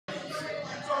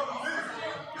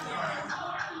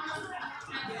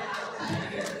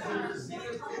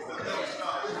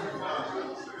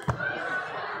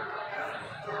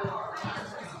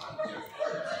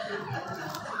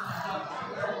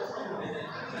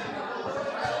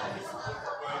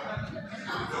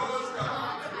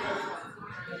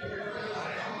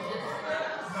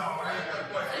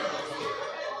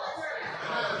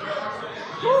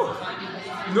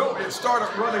it started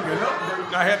running an update,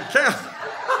 and I had to count.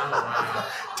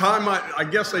 Time, I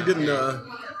guess they didn't,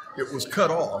 it was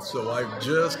cut off, so I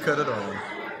just cut it on.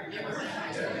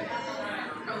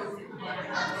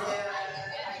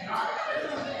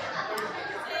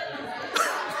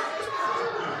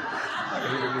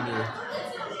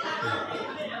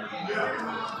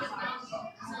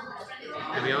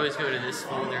 And we always go to this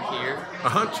folder here.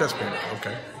 Chess paper,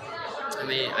 okay.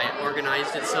 I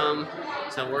organized it some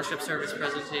worship service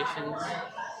presentations.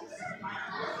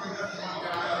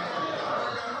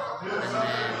 And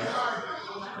then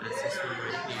that's this one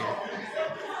right here.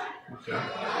 Okay.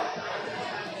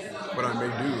 What I may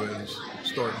do is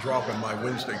start dropping my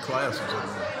Wednesday classes in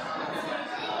there.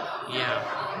 Yeah,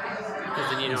 because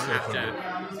then you don't have to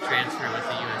transfer with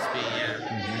the USB, yeah.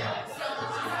 Mm-hmm.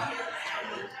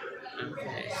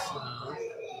 Okay, so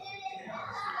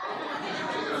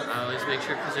I always make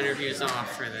sure presenter view is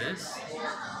off for this.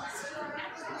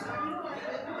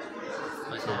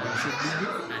 But, So we should be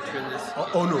good. can I turn this?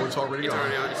 Oh no, it's already on.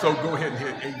 Already on. So go ahead and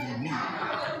hit AV mute.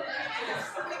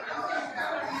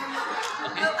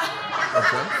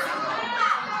 Okay.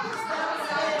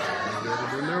 Get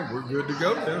it in there. We're good to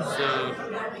go then. So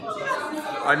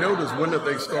I noticed, when did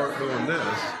they start doing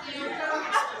this?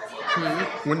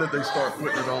 When did they start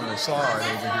putting it on the side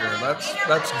over here?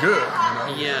 That's good, you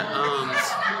know? yeah,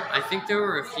 I think there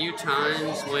were a few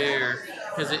times where,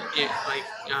 because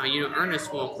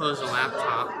Ernest will close a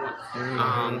laptop,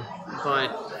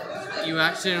 but you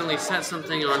accidentally set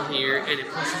something on here and it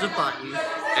pushes a button,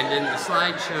 and then the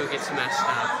slideshow gets messed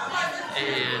up.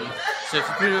 And so if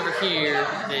you put it over here,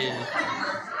 then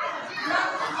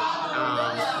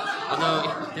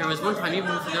although there was one time, even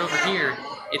with it over here,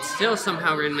 it still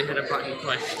somehow randomly had a button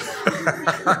pushed.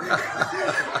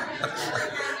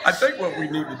 I think what we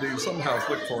need to do somehow is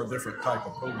look for a different type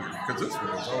of podium, because this one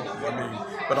is old.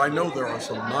 But I know there are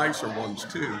some nicer ones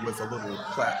too with a little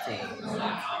platform,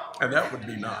 and that would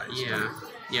be nice. Yeah.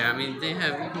 You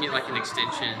can get like an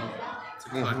extension to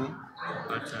put,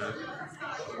 but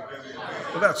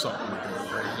well, that's something to do,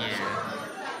 right?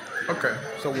 yeah. Okay,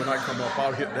 so when I come up,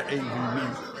 I'll hit the AV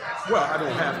mute. Well, I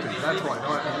don't have to. That's right.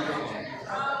 All right.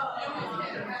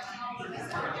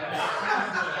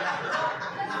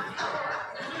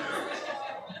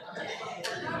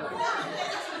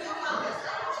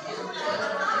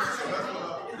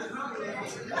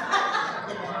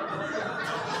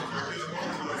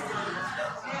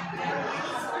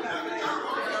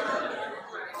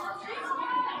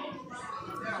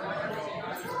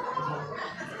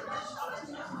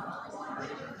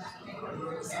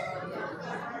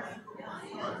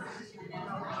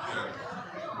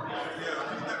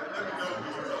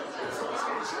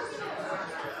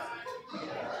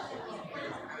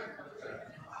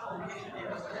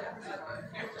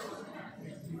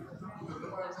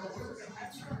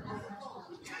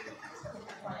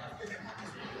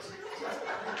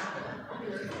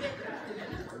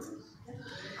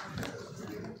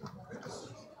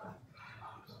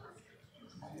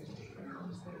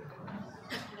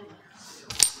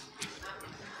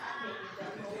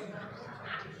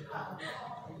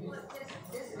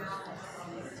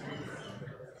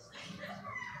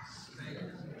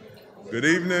 Good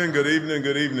evening, good evening,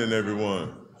 good evening,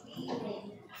 everyone.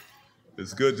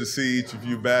 It's good to see each of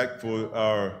you back for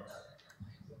our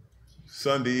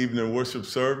Sunday evening worship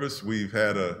service. We've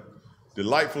had a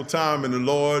delightful time in the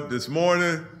Lord this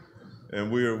morning, and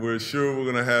we're sure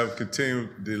we're going to have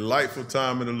continued delightful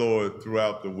time in the Lord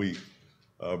throughout the week.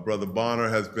 Brother Bonner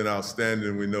has been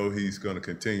outstanding. We know he's going to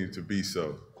continue to be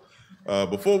so.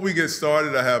 Before we get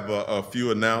started, I have a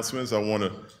few announcements. I want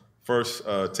to first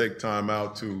take time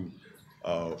out to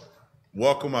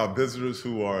welcome our visitors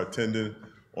who are attending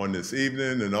on this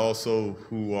evening and also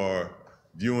who are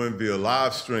viewing via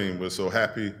live stream. We're so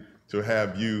happy to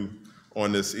have you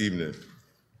on this evening.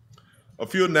 A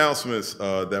few announcements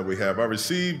that we have. I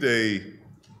received a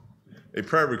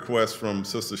prayer request from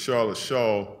Sister Charlotte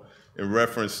Shaw in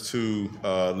reference to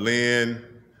Lynn,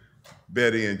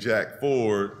 Betty, and Jack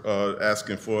Ford,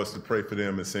 asking for us to pray for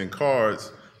them and send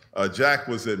cards. Jack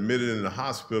was admitted in the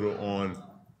hospital on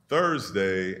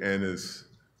Thursday and is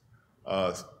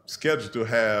scheduled to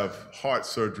have heart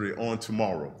surgery on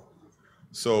tomorrow.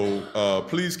 So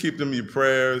please keep them in your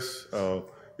prayers.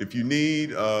 If you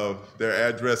need their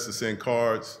address to send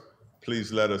cards,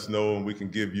 please let us know and we can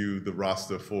give you the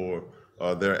roster for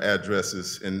their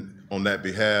addresses on that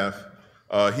behalf.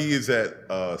 He is at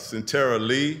Centera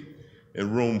Lee in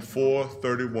room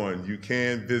 431. You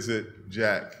can visit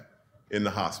Jack in the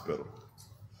hospital.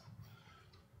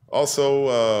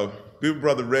 Also, big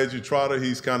brother Reggie Trotter,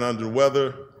 he's kind of under the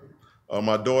weather.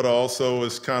 My daughter also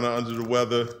is kind of under the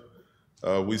weather.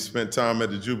 We spent time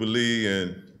at the Jubilee,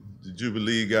 and the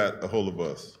Jubilee got a hold of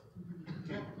us.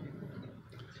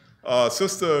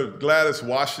 Sister Gladys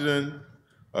Washington,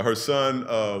 her son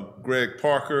Greg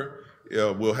Parker,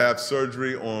 will have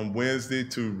surgery on Wednesday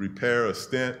to repair a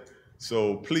stent.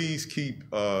 So please keep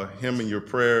him in your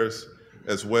prayers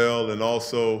as well, and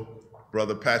also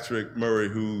Brother Patrick Murray,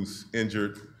 who's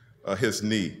injured his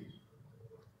knee.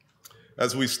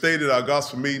 As we stated, our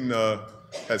gospel meeting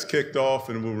has kicked off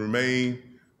and will remain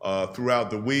throughout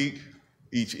the week.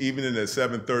 Each evening at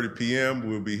 7:30 p.m.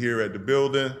 we'll be here at the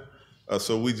building.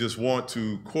 So we just want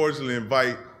to cordially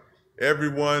invite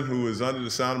everyone who is under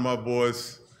the sound of my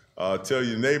voice, tell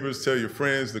your neighbors, tell your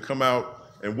friends to come out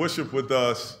and worship with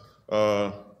us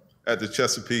at the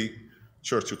Chesapeake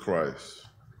Church of Christ.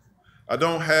 I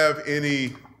don't have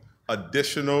any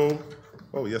additional,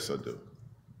 oh yes I do.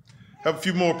 Have a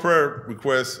few more prayer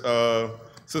requests.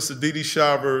 Sister Dee Dee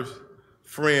Shaver's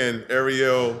friend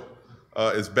Ariel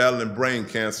is battling brain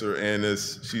cancer, and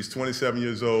she's 27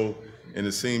 years old and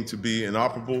it seemed to be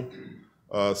inoperable.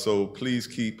 So please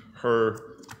keep her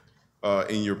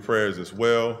in your prayers as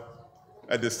well.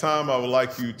 At this time, I would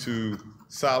like you to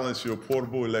silence your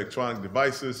portable electronic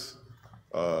devices,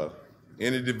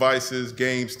 any devices,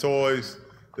 games, toys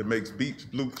that makes beeps,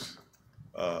 bloops,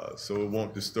 so it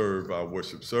won't disturb our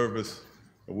worship service.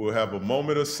 And we'll have a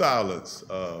moment of silence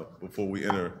before we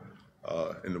enter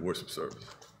in the worship service.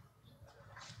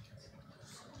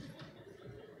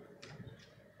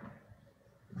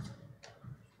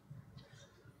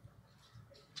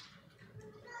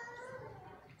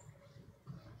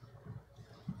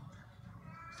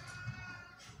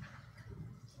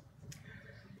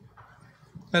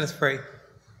 Let us pray.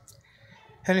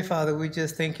 Heavenly Father, we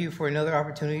just thank you for another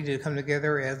opportunity to come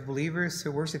together as believers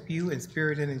to worship you in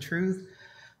spirit and in truth.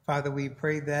 Father, we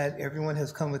pray that everyone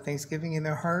has come with thanksgiving in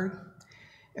their heart.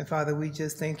 And Father, we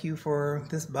just thank you for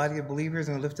this body of believers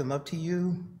and lift them up to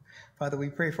you. Father, we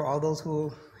pray for all those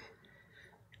who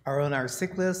are on our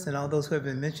sick list and all those who have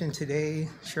been mentioned today,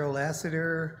 Cheryl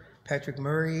Lassiter, Patrick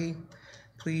Murray.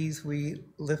 Please, we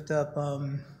lift up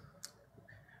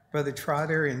Brother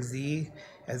Trotter and Z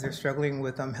as they're struggling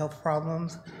with health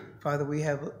problems. Father, we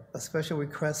have a special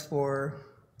request for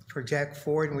Jack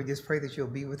Ford, and we just pray that you'll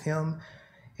be with him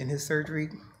in his surgery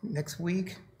next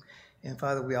week. And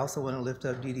Father, we also want to lift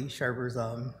up Dee Dee Sharper's,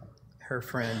 her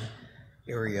friend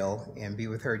Ariel, and be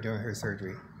with her during her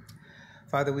surgery.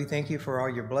 Father, we thank you for all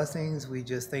your blessings. We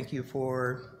just thank you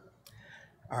for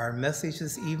our message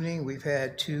this evening. We've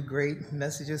had 2 great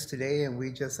messages today, and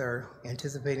we just are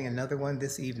anticipating another one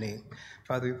this evening.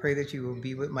 Father, we pray that you will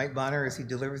be with Mike Bonner as he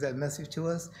delivers that message to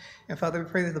us. And Father, we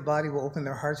pray that the body will open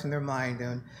their hearts and their mind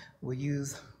and will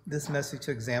use this message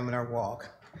to examine our walk.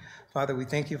 Father, we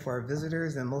thank you for our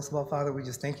visitors, and most of all, Father, we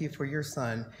just thank you for your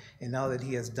Son and all that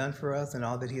he has done for us and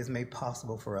all that he has made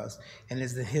possible for us. And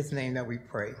it's in his name that we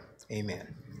pray.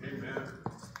 Amen. Amen.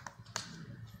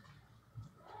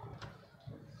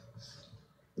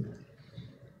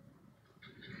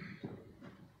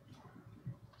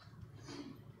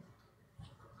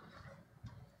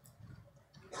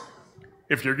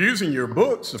 If you're using your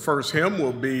books, the first hymn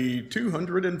will be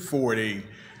 240.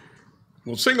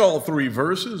 We'll sing all 3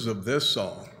 verses of this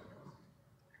song.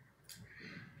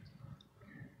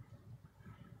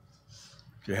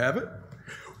 Do you have it?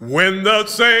 When the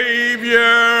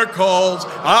Savior calls,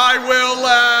 I will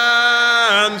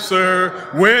answer.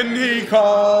 When he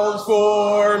calls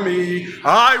for me,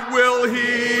 I will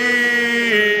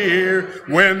hear.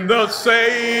 When the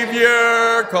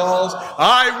Savior calls,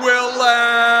 I will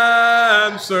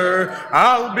answer.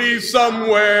 I'll be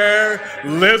somewhere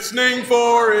listening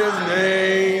for his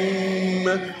name.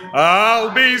 I'll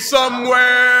be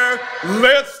somewhere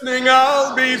listening,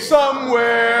 I'll be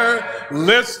somewhere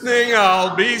listening,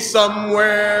 I'll be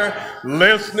somewhere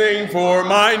listening for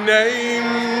my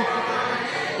name.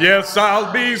 Yes,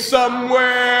 I'll be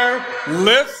somewhere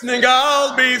listening,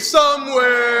 I'll be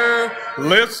somewhere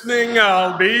listening,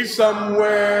 I'll be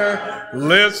somewhere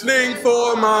listening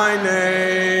for my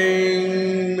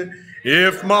name.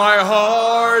 If my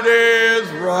heart is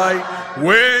right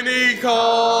when he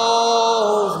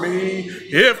calls me,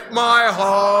 if my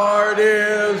heart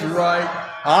is right,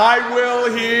 I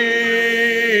will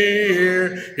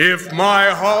hear. If my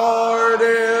heart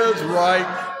is right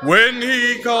when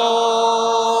he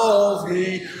calls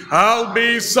me, I'll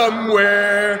be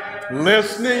somewhere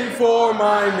listening for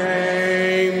my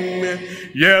name.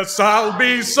 Yes, I'll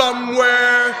be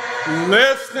somewhere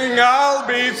listening, I'll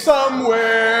be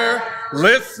somewhere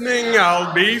listening,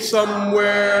 I'll be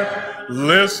somewhere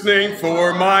listening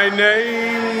for my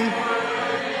name.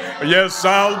 Yes,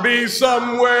 I'll be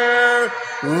somewhere,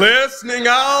 listening,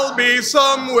 I'll be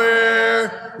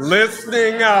somewhere,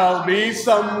 listening, I'll be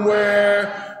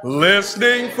somewhere,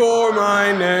 listening for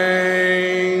my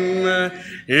name.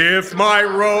 If my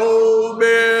robe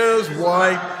is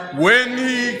white when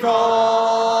he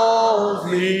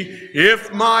calls me,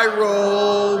 if my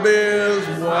robe is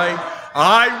white,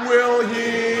 I will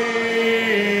hear.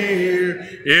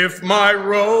 If my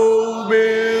robe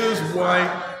is white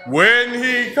when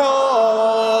he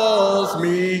calls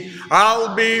me,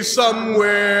 I'll be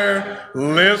somewhere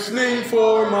listening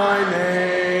for my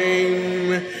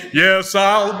name. Yes,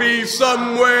 I'll be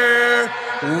somewhere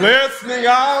listening,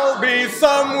 I'll be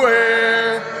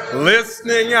somewhere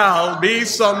listening, I'll be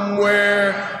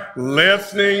somewhere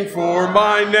listening for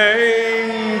my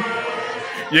name.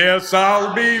 Yes,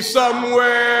 I'll be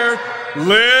somewhere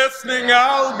listening,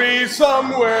 I'll be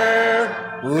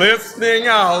somewhere listening,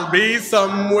 I'll be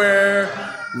somewhere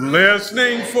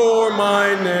listening for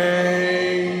my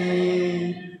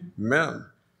name. Amen.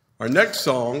 Our next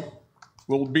song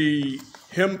will be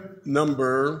hymn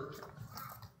number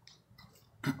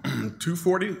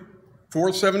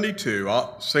 472,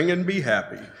 Sing and Be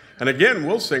Happy. And again,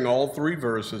 we'll sing all 3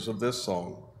 verses of this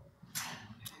song.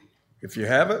 If you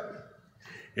have it.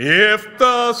 If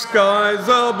the skies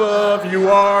above you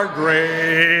are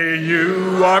gray,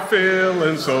 you are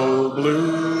feeling so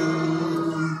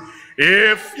blue.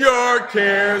 If your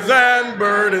cares and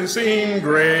burdens seem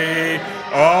great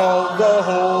all the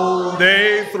whole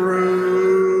day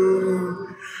through,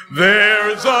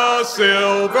 there's a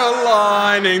silver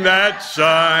lining that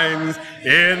shines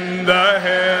in the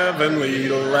heavenly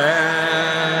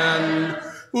land.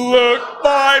 Look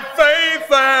by faith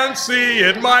and see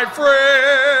it, my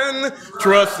friend.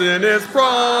 Trust in his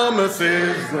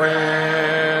promises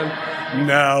grand.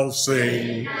 Now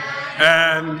sing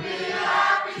and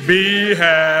be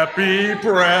happy.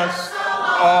 Press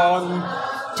on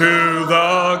to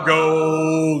the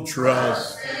goal.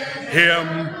 Trust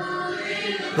him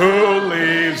who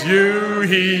leads you.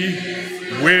 He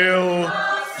will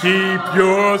keep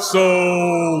your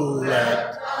soul.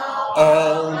 Let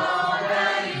all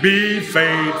be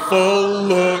faithful,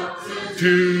 look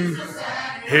to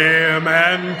him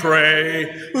and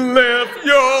pray. Lift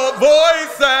your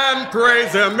voice and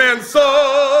praise him in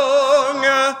song.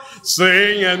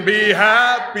 Sing and be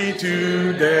happy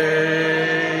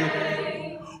today.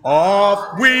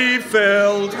 Oft we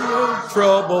felt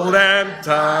troubled and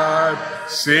tired,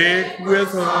 sick with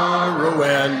sorrow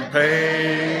and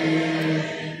pain.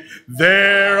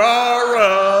 There are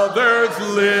others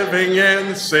living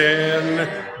in sin,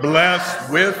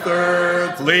 blessed with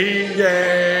earthly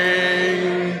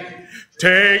gain.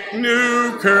 Take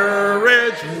new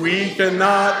courage, we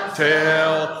cannot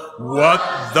tell what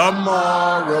the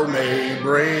morrow may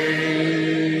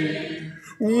bring.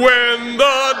 When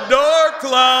the dark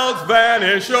clouds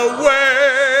vanish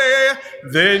away,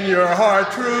 then your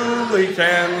heart truly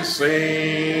can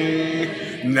sing.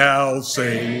 Now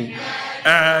sing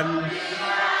and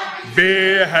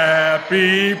be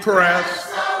happy, press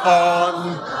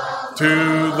on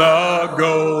to the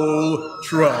goal.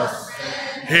 Trust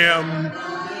him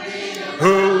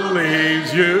who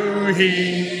leads you.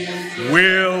 He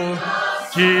will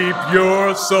keep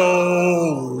your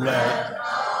soul. Let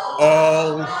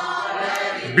all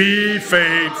be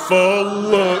faithful.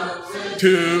 Look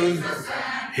to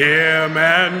him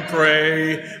and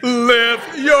pray.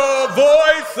 Lift your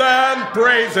voice and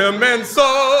praise him in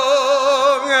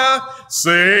song.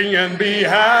 Sing and be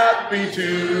happy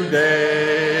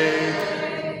today.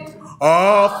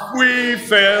 Off we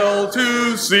fell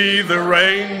to see the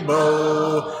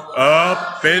rainbow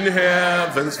up in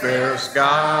heaven's fair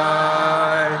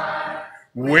sky.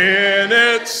 When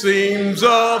it seems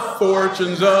the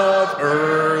fortunes of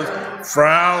earth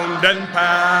frowned and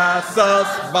passed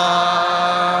us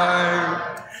by,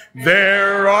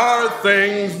 there are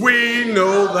things we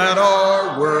know that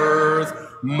are worth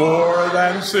more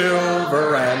than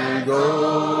silver and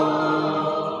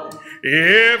gold.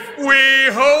 If we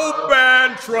hope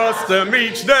and trust him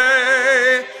each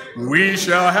day, we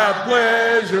shall have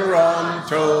pleasure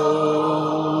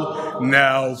untold.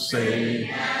 Now sing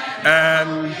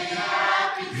and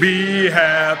be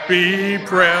happy,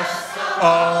 press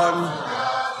on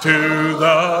to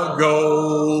the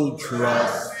goal.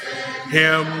 Trust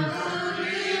him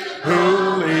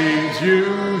who leads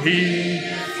you. He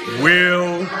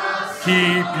will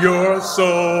keep your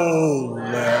soul.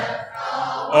 Let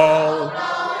all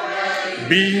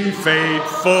be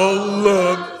faithful.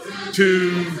 Look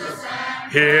to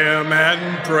him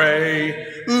and pray.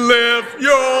 Lift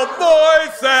your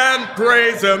voice and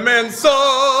praise him in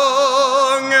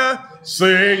song.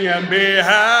 Sing and be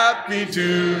happy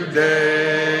today.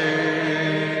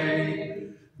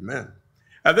 Amen.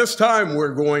 At this time,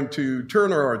 we're going to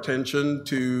turn our attention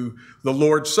to the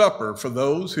Lord's Supper for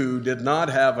those who did not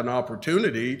have an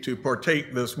opportunity to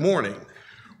partake this morning.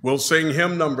 We'll sing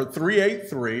hymn number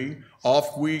 383,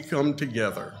 Off We Come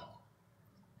Together.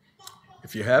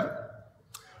 If you have it.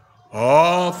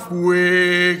 Off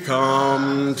we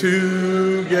come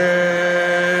together,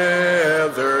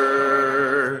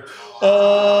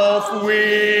 off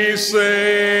we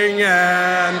sing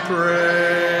and pray.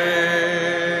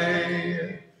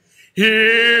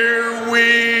 Here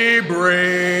we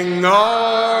bring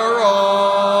our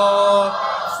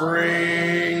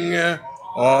offering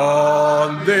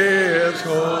on this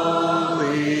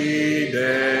holy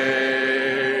day.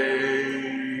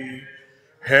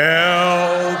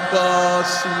 Help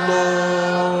us,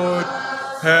 Lord,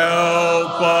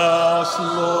 help us,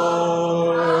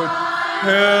 Lord,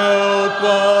 help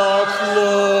us,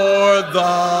 Lord,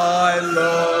 thy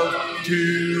love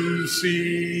to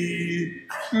see.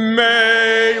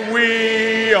 May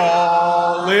we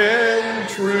all in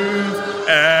truth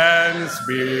and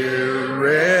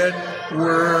spirit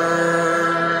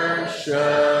worship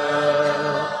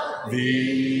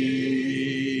thee.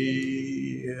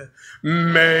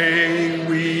 May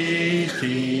we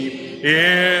keep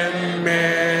in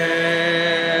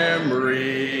memory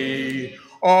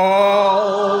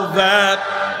all that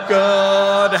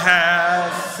God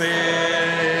hath said.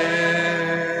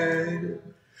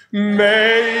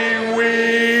 May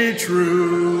we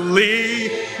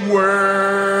truly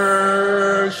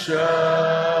worship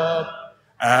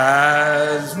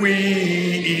as we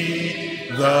eat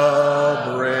the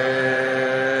bread.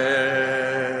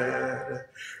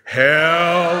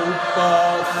 Help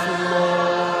us,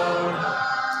 Lord.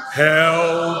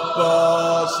 Help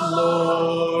us,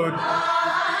 Lord.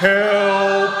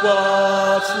 Help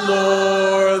us,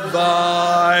 Lord,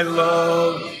 thy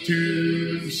love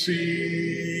to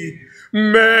see.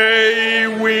 May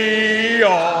we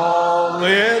all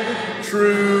in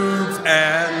truth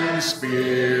and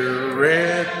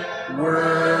spirit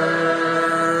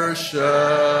worship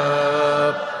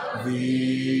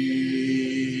thee.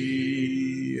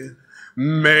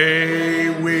 May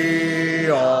we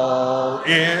all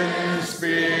in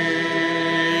spirit,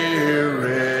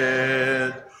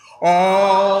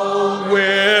 all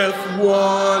with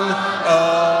one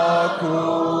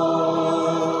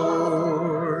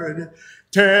accord,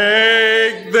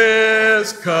 take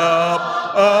this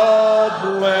cup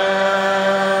of blessing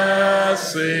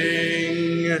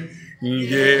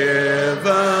given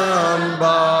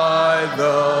by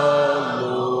the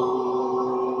Lord.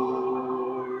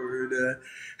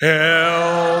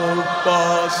 Help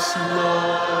us,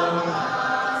 Lord.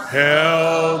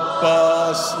 Help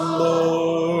us,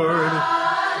 Lord.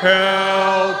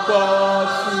 Help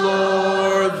us,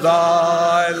 Lord,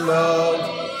 thy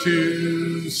love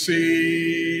to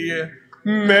see.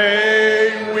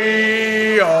 May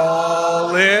we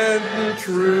all in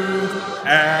truth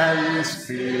and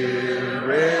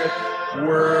spirit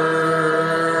worship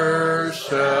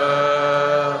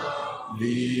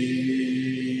thee.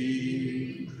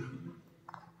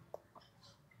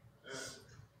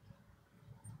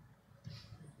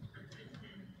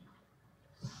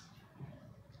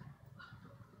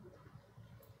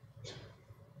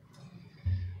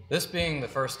 This being the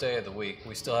first day of the week,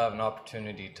 we still have an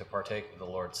opportunity to partake of the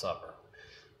Lord's Supper.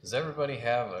 Does everybody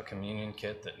have a communion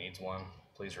kit that needs one?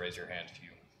 Please raise your hand if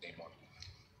you need one.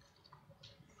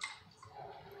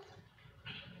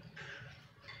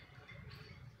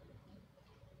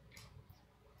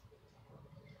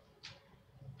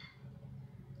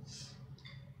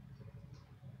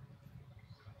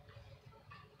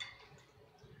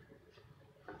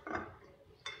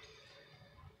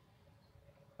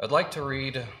 I'd like to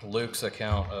read Luke's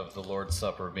account of the Lord's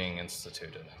Supper being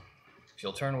instituted. If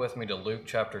you'll turn with me to Luke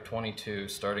chapter 22,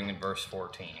 starting in verse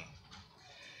 14.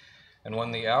 And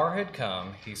when the hour had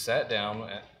come, he sat down,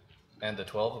 and the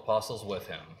 12 apostles with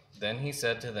him. Then he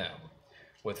said to them,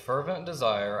 With fervent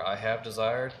desire I have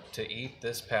desired to eat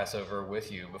this Passover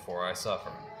with you before I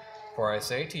suffer. For I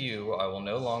say to you, I will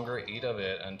no longer eat of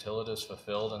it until it is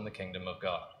fulfilled in the kingdom of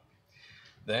God.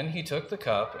 Then he took the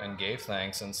cup and gave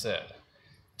thanks and said,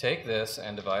 Take this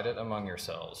and divide it among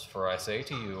yourselves, for I say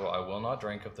to you, I will not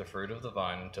drink of the fruit of the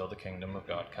vine until the kingdom of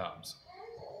God comes.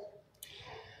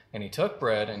 And he took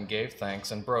bread and gave thanks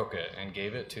and broke it and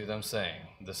gave it to them, saying,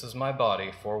 This is my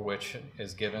body, for which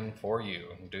is given for you.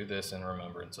 Do this in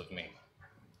remembrance of me.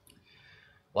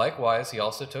 Likewise, he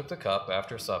also took the cup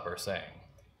after supper, saying,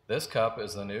 This cup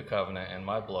is the new covenant in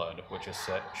my blood, which is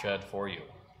shed for you.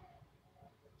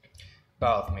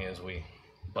 Bow with me as we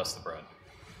bless the bread.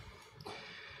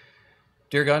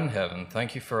 Dear God in heaven,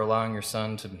 thank you for allowing your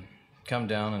Son to come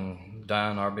down and die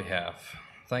on our behalf.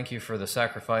 Thank you for the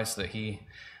sacrifice that he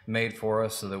made for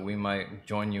us so that we might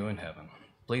join you in heaven.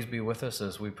 Please be with us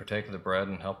as we partake of the bread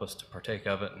and help us to partake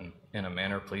of it in a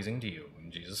manner pleasing to you.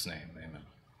 In Jesus' name, amen.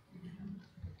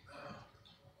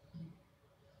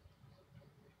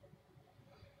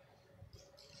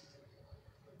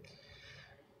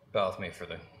 Bow with me for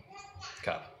the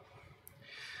cup.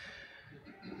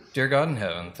 Dear God in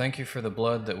heaven, thank you for the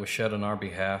blood that was shed on our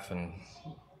behalf and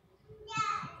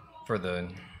for the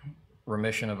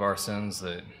remission of our sins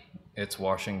that its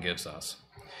washing gives us.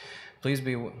 Please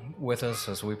be with us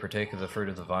as we partake of the fruit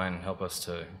of the vine and help us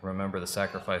to remember the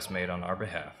sacrifice made on our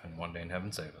behalf, and one day in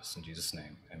heaven save us. In Jesus'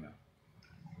 name, amen.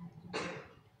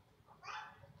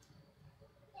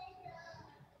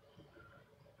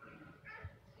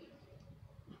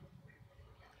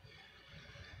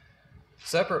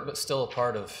 Separate but still a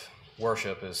part of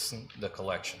worship is the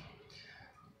collection.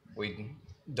 We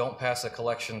don't pass a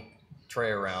collection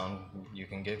tray around. You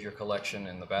can give your collection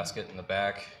in the basket in the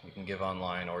back, you can give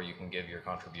online, or you can give your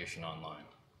contribution online.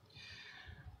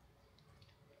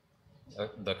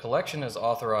 The collection is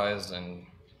authorized in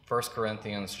 1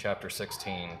 Corinthians chapter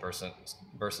 16,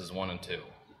 verses 1 and 2.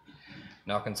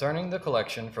 Now concerning the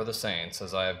collection for the saints,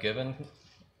 as I have given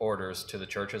orders to the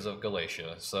churches of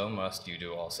Galatia, so must you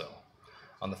do also.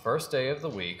 On the first day of the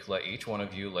week, let each one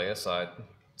of you lay aside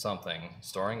something,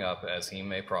 storing up as he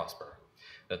may prosper,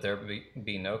 that there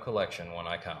be no collection when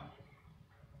I come.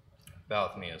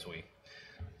 Bow with me as we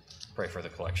pray for the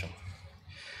collection.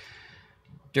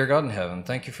 Dear God in heaven,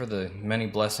 thank you for the many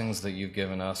blessings that you've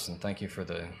given us, and thank you for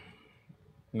the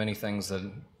many things that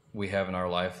we have in our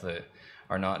life that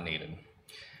are not needed.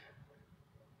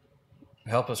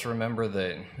 Help us remember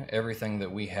that everything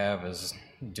that we have is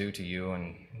due to you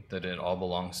and that it all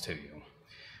belongs to you.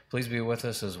 Please be with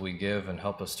us as we give and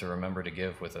help us to remember to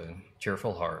give with a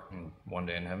cheerful heart, and one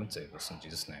day in heaven save us. In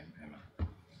Jesus' name, amen.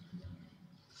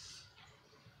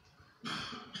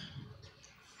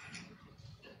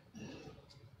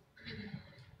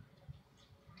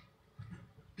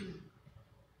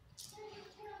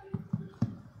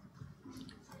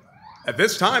 At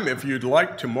this time, if you'd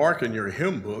like to mark in your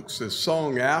hymn books this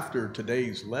song after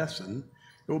today's lesson,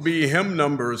 it will be hymn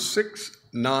number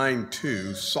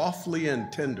 692, Softly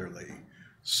and Tenderly.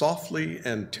 Softly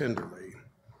and Tenderly.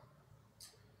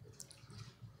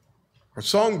 Our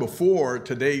song before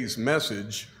today's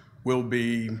message will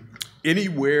be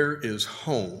Anywhere is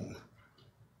Home.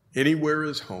 Anywhere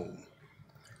is Home.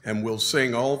 And we'll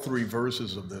sing all three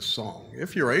verses of this song.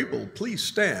 If you're able, please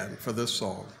stand for this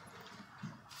song.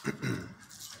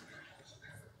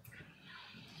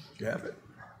 You have it?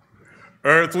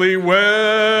 Earthly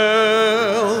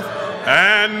wealth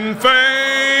and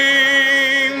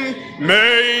fame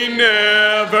may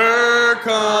never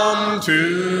come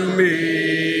to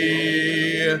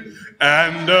me,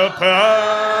 and a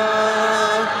palace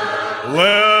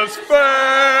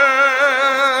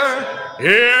fair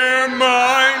here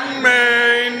mine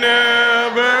may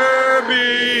never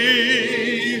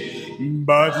be,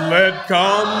 but let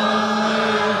come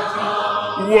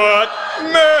what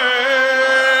may,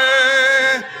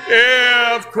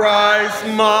 if Christ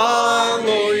my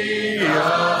Lord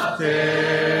of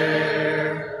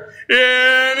care.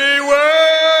 Anywhere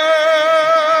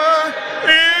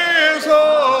is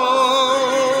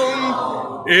home,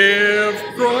 if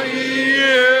Christ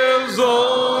is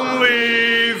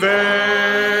only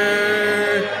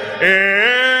there.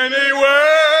 Anywhere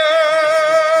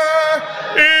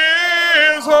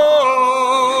is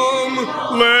home,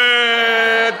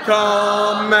 let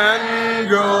come and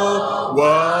go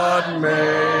what may.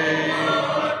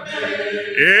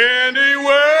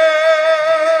 Anywhere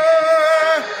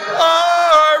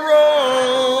I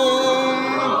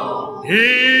roam,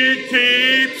 he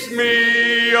keeps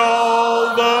me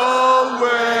all the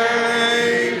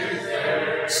way.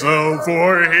 So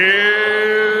for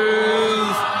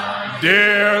his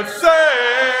dear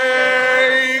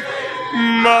sake,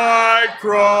 my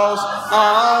cross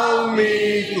I'll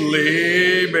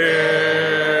meekly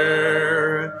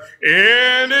bear.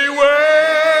 Anywhere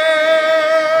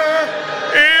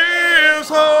is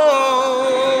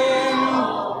home,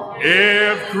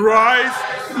 if Christ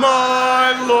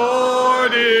my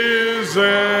Lord is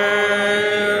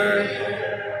there.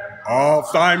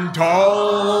 Oft I'm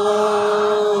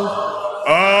told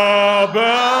about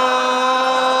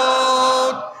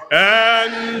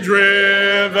and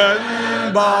driven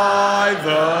by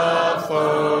the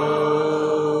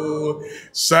foe,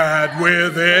 sad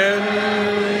within,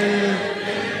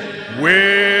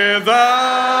 without,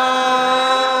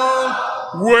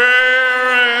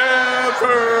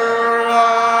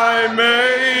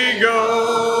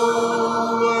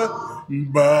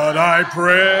 but I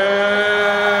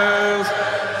press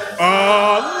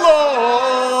along,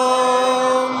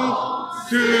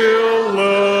 still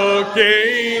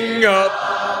looking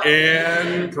up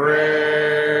in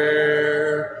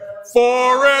prayer.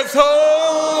 For as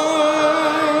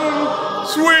home,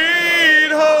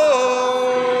 sweet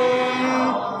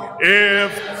home,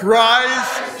 if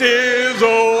Christ is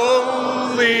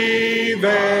only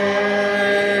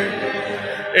there,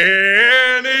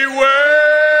 anywhere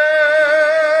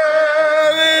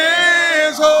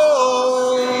is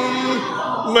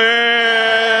home,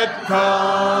 let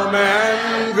come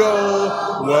and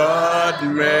go what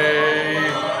may.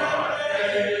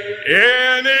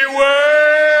 Anywhere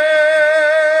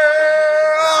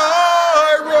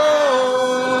I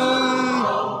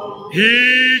roam,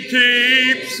 He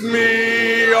keeps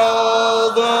me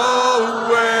all the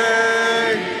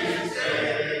way.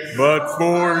 But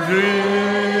for His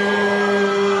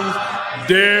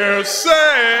dear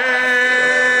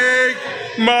sake,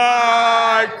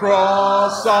 my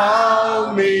cross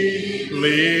I'll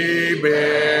meekly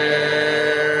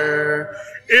bear.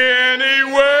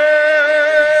 Anywhere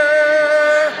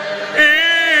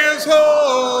is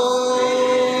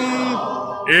home,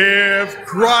 if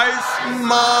Christ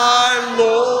my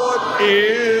Lord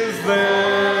is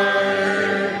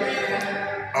there.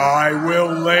 I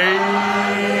will labor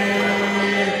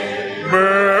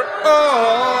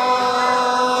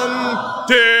on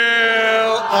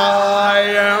till I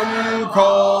am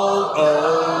called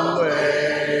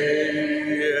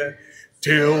away,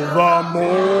 till the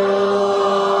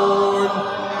morn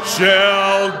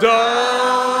shall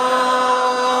dawn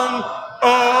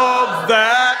of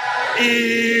that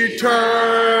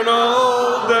eternal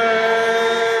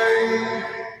day,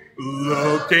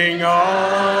 looking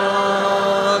on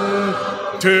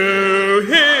to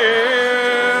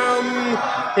Him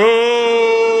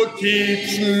who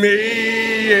keeps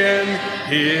me in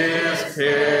His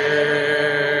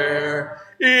care.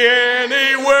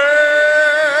 Anywhere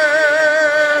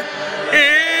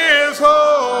is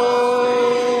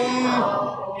home,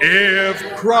 if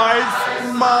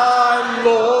Christ my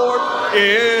Lord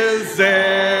is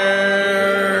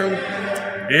there.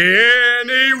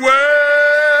 Anywhere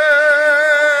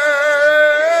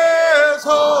is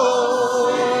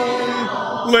home,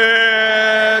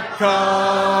 let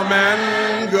come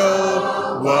and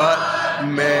go what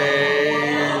may.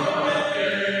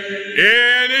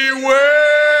 Anywhere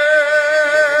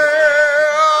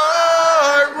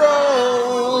I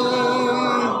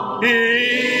roam,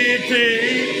 He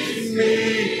keeps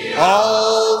me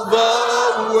all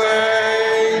the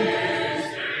way.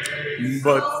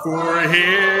 But for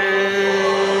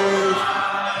His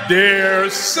dear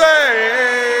sake,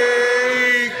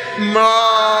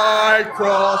 my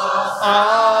cross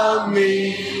I'll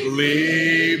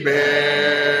meekly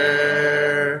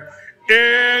bear.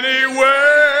 Anywhere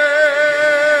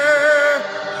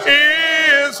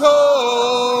is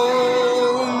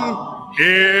home,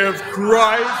 if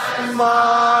Christ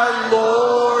my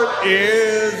Lord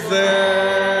is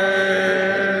there.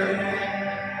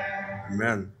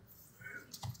 Amen.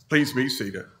 Please be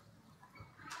seated.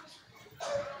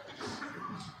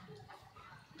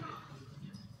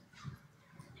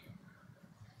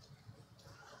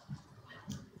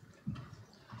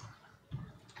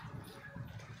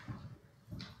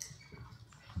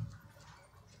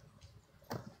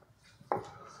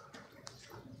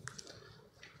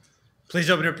 Please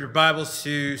open up your Bibles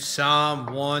to Psalm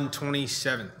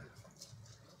 127.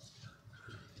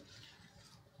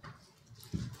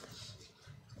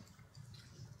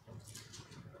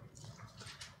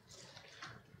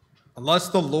 Unless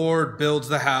the Lord builds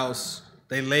the house,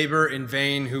 they labor in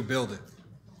vain who build it.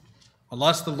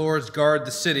 Unless the Lord guards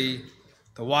the city,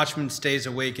 the watchman stays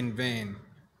awake in vain.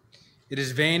 It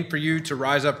is vain for you to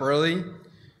rise up early,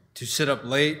 to sit up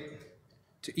late,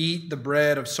 to eat the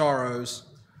bread of sorrows,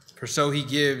 for so He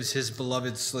gives His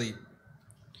beloved sleep.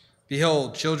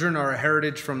 Behold, children are a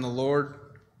heritage from the Lord.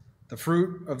 The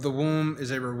fruit of the womb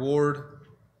is a reward.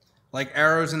 Like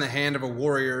arrows in the hand of a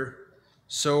warrior,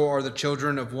 so are the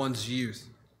children of one's youth.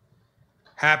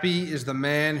 Happy is the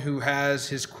man who has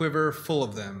his quiver full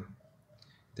of them.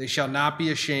 They shall not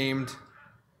be ashamed,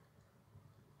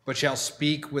 but shall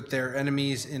speak with their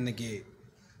enemies in the gate.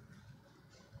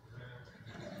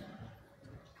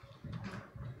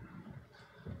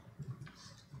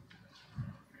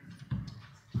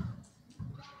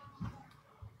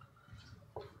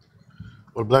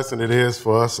 What a blessing it is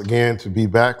for us again to be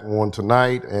back on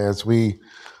tonight as we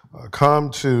come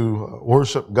to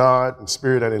worship God in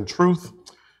spirit and in truth.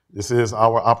 This is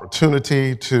our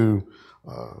opportunity to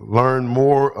learn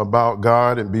more about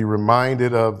God and be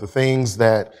reminded of the things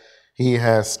that he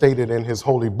has stated in his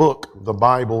holy book, the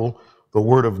Bible, the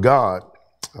Word of God.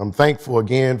 I'm thankful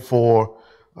again for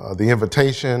the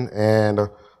invitation and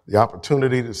the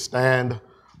opportunity to stand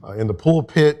in the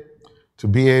pulpit, to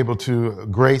be able to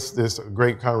grace this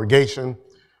great congregation,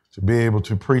 to be able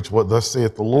to preach what thus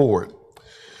saith the Lord.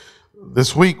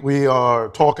 This week we are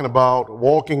talking about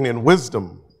walking in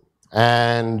wisdom.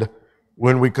 And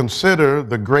when we consider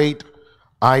the great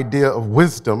idea of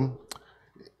wisdom,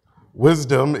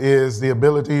 wisdom is the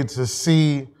ability to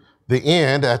see the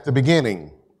end at the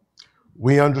beginning.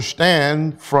 We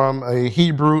understand from a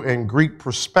Hebrew and Greek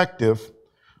perspective,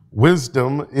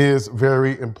 wisdom is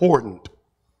very important.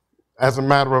 As a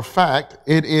matter of fact,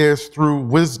 it is through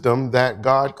wisdom that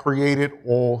God created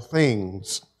all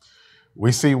things.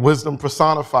 We see wisdom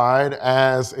personified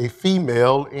as a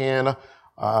female in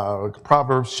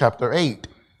Proverbs chapter 8.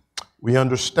 We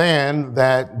understand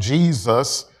that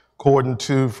Jesus, according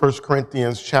to 1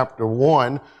 Corinthians chapter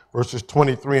 1, verses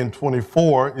 23 and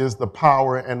 24, is the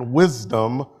power and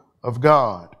wisdom of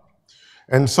God.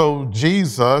 And so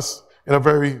Jesus, in a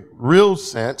very real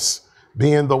sense,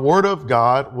 being the Word of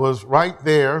God, was right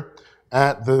there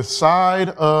at the side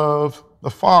of the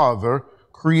Father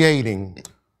creating.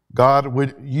 God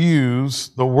would use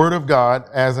the Word of God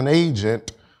as an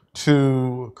agent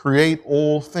to create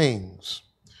all things.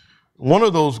 One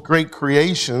of those great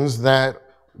creations that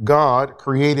God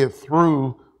created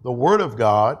through the Word of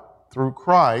God, through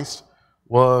Christ,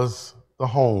 was the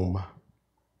home.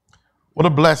 What a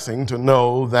blessing to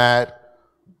know that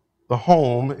the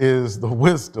home is the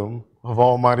wisdom of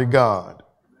Almighty God.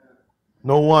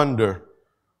 No wonder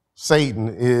Satan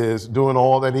is doing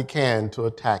all that he can to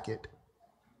attack it.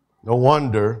 No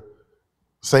wonder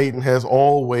Satan has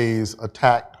always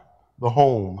attacked the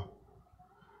home.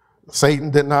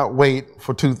 Satan did not wait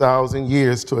for 2,000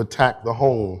 years to attack the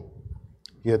home.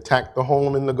 He attacked the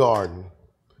home in the garden,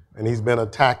 and he's been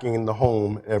attacking the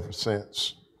home ever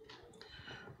since.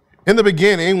 In the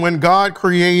beginning, when God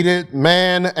created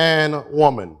man and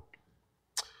woman,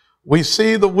 we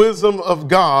see the wisdom of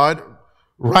God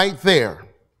right there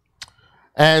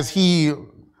as he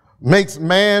makes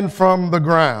man from the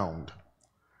ground.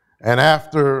 And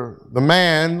after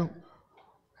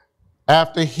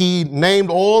he named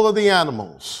all of the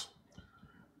animals,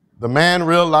 the man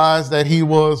realized that he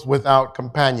was without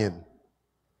companion.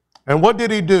 And what did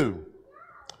he do?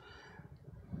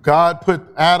 God put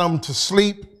Adam to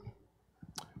sleep,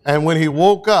 and when he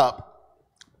woke up,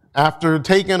 after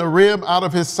taking a rib out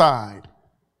of his side,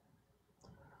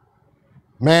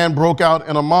 man broke out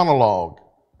in a monologue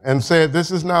and said,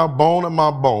 "This is now bone of my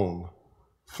bone,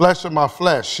 flesh of my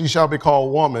flesh. She shall be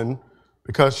called woman,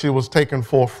 because she was taken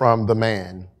forth from the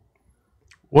man."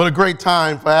 What a great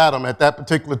time for Adam at that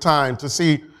particular time to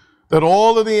see that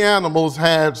all of the animals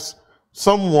had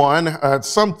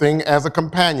something as a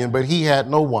companion, but he had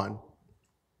no one.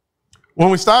 When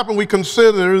we stop and we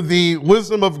consider the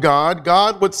wisdom of God,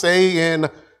 God would say in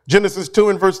Genesis 2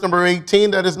 and verse number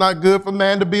 18 that it's not good for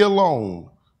man to be alone.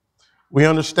 We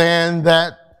understand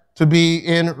that to be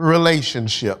in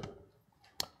relationship.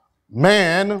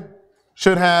 Man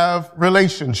should have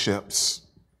relationships.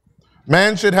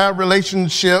 Man should have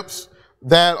relationships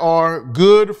that are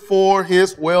good for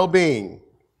his well-being,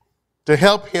 to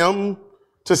help him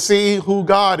to see who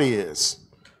God is,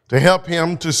 to help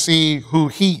him to see who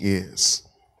he is.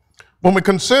 When we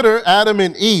consider Adam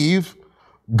and Eve,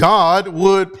 God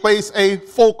would place a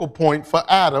focal point for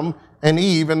Adam and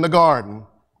Eve in the garden.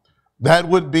 That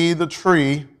would be the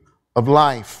tree of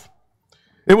life.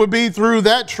 It would be through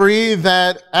that tree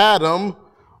that Adam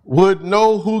would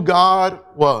know who God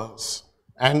was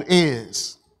and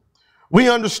is. We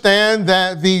understand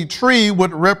that the tree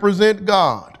would represent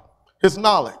God, his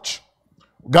knowledge.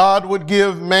 God would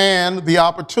give man the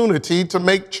opportunity to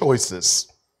make choices.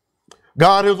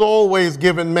 God has always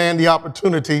given man the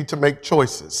opportunity to make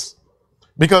choices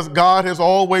because God has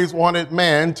always wanted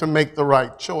man to make the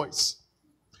right choice.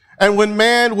 And when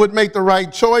man would make the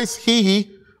right choice,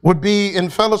 he would be in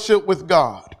fellowship with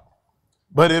God.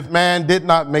 But if man did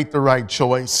not make the right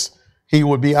choice, he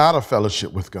would be out of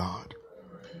fellowship with God.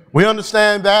 We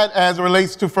understand that as it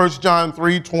relates to 1 John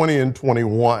 3, 20 and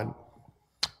 21.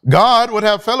 God would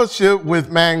have fellowship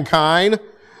with mankind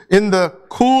in the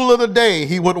cool of the day.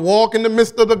 He would walk in the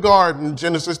midst of the garden,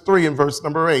 Genesis 3 and verse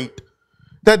number 8.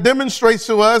 That demonstrates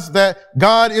to us that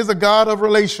God is a God of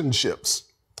relationships,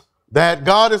 that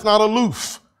God is not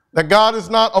aloof, that God is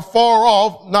not afar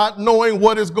off, not knowing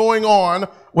what is going on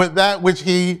with that which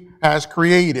he has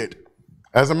created.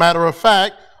 As a matter of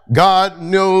fact, God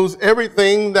knows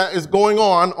everything that is going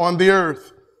on the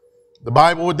earth. The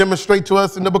Bible will demonstrate to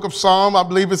us in the book of Psalm, I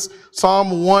believe it's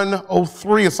Psalm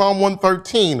 103 or Psalm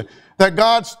 113, that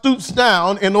God stoops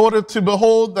down in order to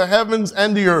behold the heavens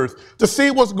and the earth, to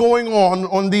see what's going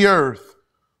on the earth.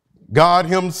 God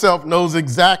himself knows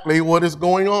exactly what is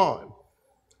going on.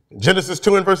 In Genesis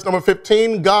 2 and verse number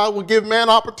 15, God will give man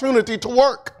opportunity to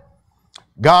work.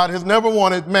 God has never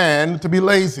wanted man to be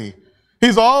lazy.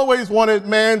 He's always wanted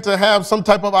man to have some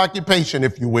type of occupation,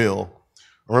 if you will.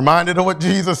 I'm reminded of what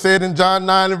Jesus said in John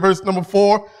 9 and verse number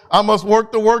 4, I must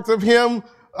work the works of him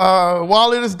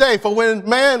while it is day. For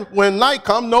when night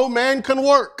comes, no man can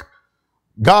work.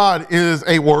 God is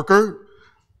a worker.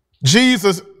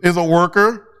 Jesus is a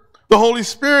worker. The Holy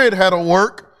Spirit had a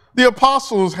work. The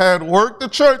apostles had work. The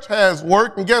church has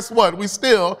work. And guess what? We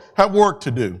still have work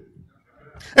to do.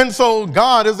 And so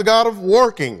God is a God of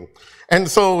working. And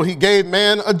so he gave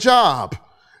man a job.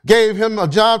 Gave him a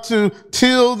job to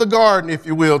till the garden, if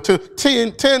you will, to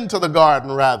tend to the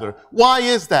garden, rather. Why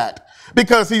is that?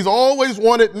 Because he's always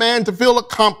wanted man to feel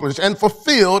accomplished and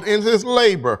fulfilled in his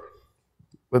labor.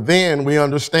 But then we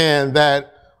understand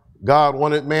that God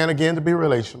wanted man again to be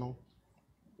relational.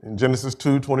 In Genesis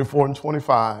 2, 24 and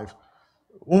 25.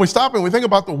 When we stop and we think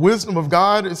about the wisdom of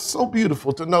God, it's so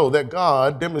beautiful to know that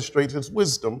God demonstrates his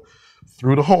wisdom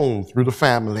through the home, through the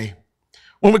family.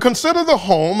 When we consider the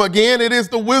home, again, it is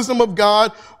the wisdom of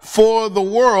God for the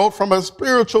world from a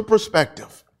spiritual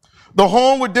perspective. The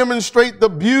home would demonstrate the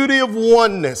beauty of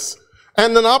oneness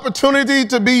and an opportunity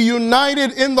to be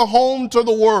united in the home to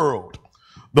the world.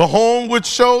 The home would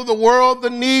show the world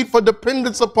the need for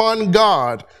dependence upon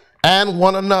God and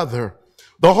one another.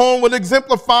 The home would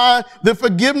exemplify the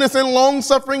forgiveness and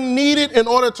long-suffering needed in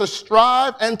order to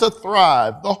strive and to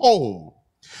thrive. The home.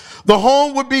 The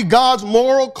home would be God's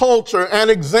moral culture, an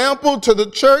example to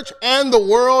the church and the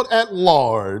world at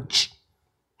large.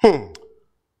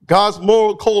 God's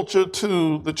moral culture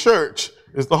to the church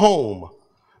is the home.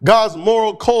 God's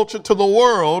moral culture to the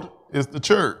world is the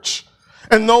church.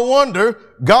 And no wonder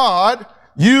God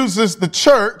uses the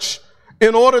church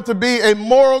in order to be a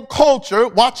moral culture,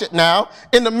 watch it now,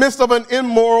 in the midst of an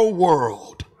immoral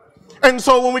world. And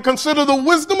so when we consider the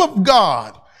wisdom of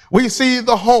God, we see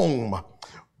the home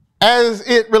as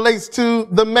it relates to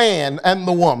the man and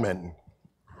the woman.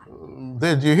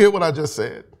 Did you hear what I just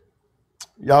said?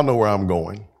 Y'all know where I'm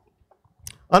going.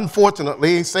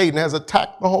 Unfortunately, Satan has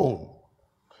attacked the home.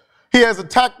 He has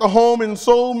attacked the home in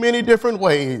so many different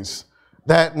ways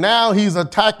that now he's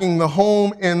attacking the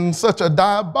home in such a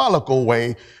diabolical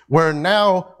way where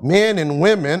now men and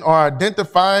women are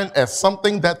identifying as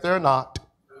something that they're not.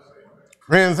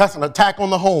 Friends, that's an attack on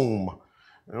the home.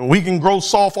 We can grow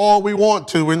soft all we want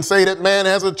to and say that man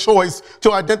has a choice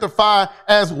to identify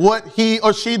as what he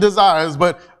or she desires,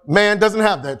 but man doesn't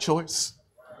have that choice.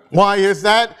 Why is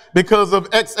that? Because of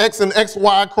XX and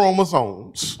XY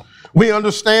chromosomes. We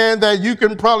understand that you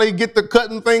can probably get the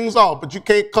cutting things off, but you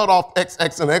can't cut off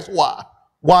XX and XY.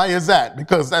 Why is that?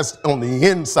 Because that's on the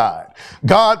inside.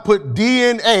 God put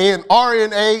DNA and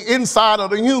RNA inside of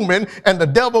the human, and the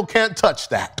devil can't touch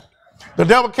that. The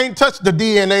devil can't touch the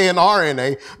DNA and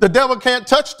RNA. The devil can't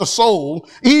touch the soul,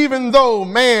 even though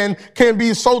man can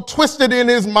be so twisted in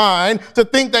his mind to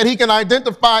think that he can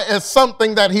identify as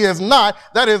something that he is not.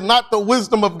 That is not the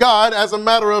wisdom of God. As a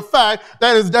matter of fact,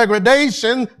 that is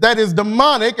degradation, that is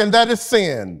demonic, and that is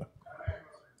sin.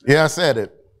 Yeah, I said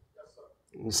it.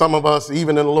 Some of us,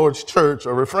 even in the Lord's church,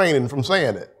 are refraining from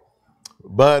saying it.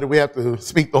 But we have to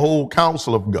speak the whole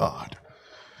counsel of God.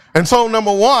 And so,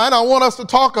 number one, I want us to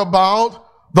talk about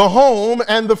the home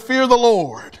and the fear of the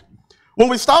Lord. When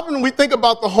we stop and we think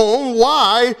about the home,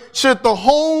 why should the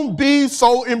home be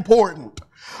so important?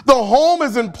 The home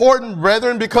is important,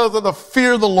 brethren, because of the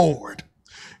fear of the Lord.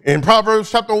 In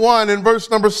Proverbs chapter 1 and verse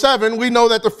number 7, we know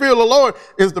that the fear of the Lord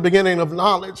is the beginning of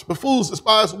knowledge, but fools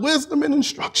despise wisdom and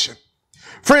instruction.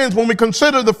 Friends, when we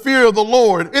consider the fear of the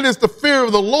Lord, it is the fear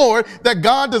of the Lord that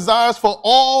God desires for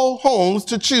all homes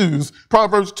to choose.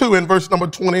 Proverbs 2 and verse number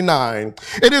 29.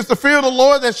 It is the fear of the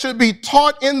Lord that should be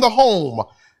taught in the home.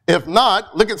 If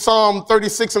not, look at Psalm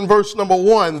 36 and verse number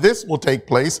 1. This will take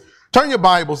place. Turn your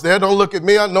Bibles there. Don't look at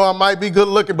me. I know I might be good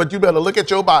looking, but you better look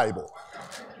at your Bible.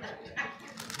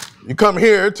 You come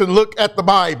here to look at the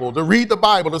Bible, to read the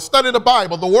Bible, to study the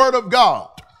Bible, the Word of God.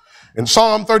 In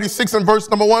Psalm 36 and verse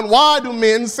number 1, why do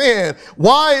men sin?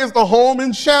 Why is the home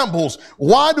in shambles?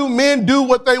 Why do men do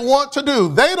what they want to do?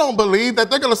 They don't believe that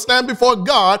they're going to stand before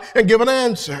God and give an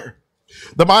answer.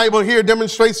 The Bible here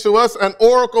demonstrates to us an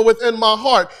oracle within my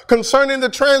heart concerning the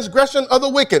transgression of the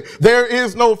wicked. There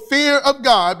is no fear of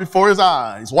God before his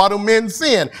eyes. Why do men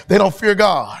sin? They don't fear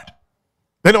God.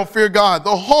 They don't fear God.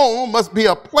 The home must be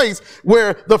a place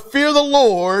where the fear of the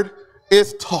Lord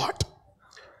is taught.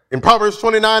 In Proverbs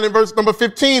 29 and verse number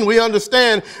 15, we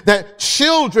understand that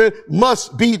children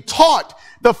must be taught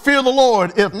the fear of the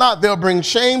Lord. If not, they'll bring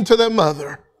shame to their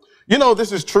mother. You know,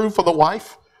 this is true for the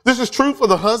wife. This is true for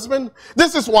the husband.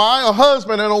 This is why a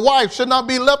husband and a wife should not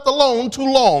be left alone too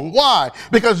long. Why?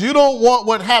 Because you don't want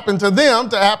what happened to them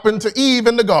to happen to Eve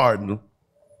in the garden.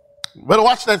 Better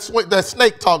watch that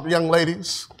snake talk, young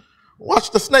ladies.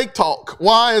 Watch the snake talk.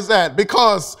 Why is that?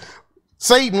 Because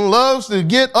Satan loves to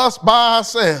get us by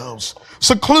ourselves,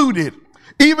 secluded,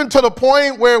 even to the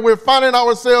point where we're finding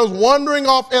ourselves wandering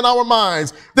off in our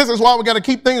minds. This is why we got to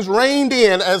keep things reined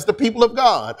in as the people of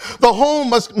God. The home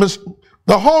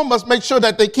must make sure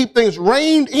that they keep things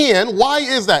reined in. Why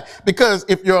is that? Because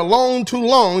if you're alone too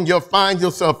long, you'll find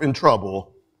yourself in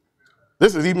trouble.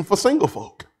 This is even for single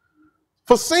folk.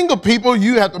 For single people,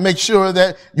 you have to make sure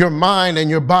that your mind and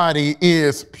your body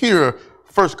is pure.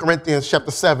 1 Corinthians chapter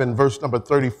 7, verse number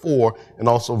 34, and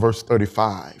also verse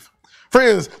 35.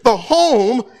 Friends, the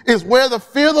home is where the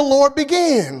fear of the Lord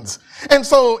begins. And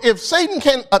so if Satan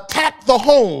can attack the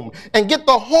home and get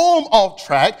the home off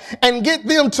track and get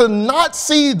them to not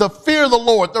see the fear of the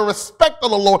Lord, the respect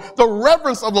of the Lord, the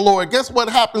reverence of the Lord, guess what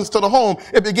happens to the home?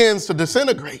 It begins to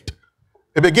disintegrate.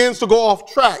 It begins to go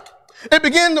off track. It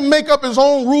began to make up its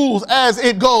own rules as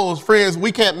it goes. Friends,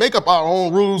 we can't make up our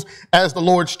own rules as the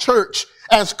Lord's church.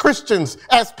 As Christians,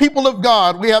 as people of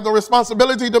God, we have the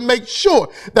responsibility to make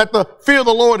sure that the fear of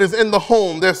the Lord is in the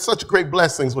home. There's such great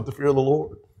blessings with the fear of the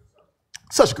Lord.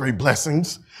 Such great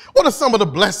blessings. What are some of the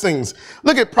blessings?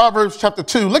 Look at Proverbs chapter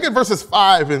 2. Look at verses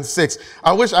 5 and 6.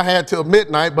 I wish I had till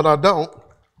midnight, but I don't.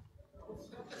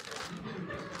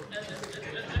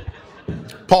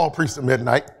 Paul preached at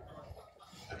midnight.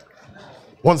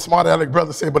 One smart aleck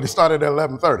brother said, but he started at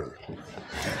 11:30.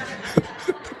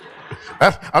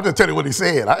 I'm just telling you what he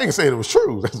said. I ain't saying it was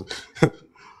true.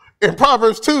 In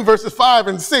Proverbs 2, verses 5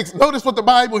 and 6, notice what the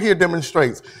Bible here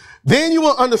demonstrates. Then you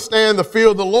will understand the fear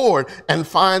of the Lord and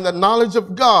find the knowledge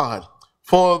of God.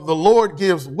 For the Lord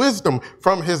gives wisdom.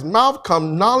 From his mouth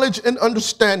come knowledge and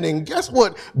understanding. Guess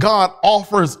what God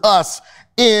offers us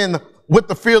with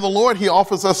the fear of the Lord? He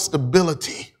offers us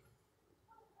stability.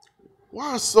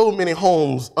 Why are so many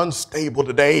homes unstable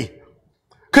today?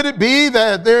 Could it be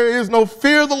that there is no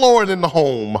fear of the Lord in the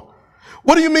home?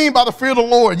 What do you mean by the fear of the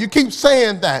Lord? You keep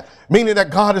saying that, meaning that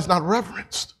God is not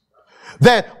reverenced.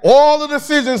 That all the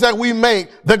decisions that we make,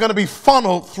 they're going to be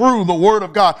funneled through the Word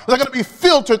of God. They're going to be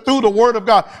filtered through the Word of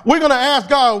God. We're going to ask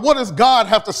God, what does God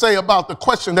have to say about the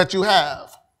question that you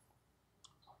have?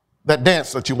 That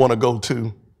dance that you want to go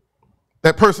to.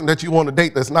 That person that you want to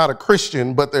date that's not a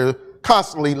Christian, but they're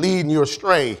constantly leading you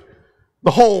astray.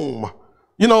 The home.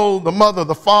 You know, the mother,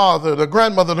 the father, the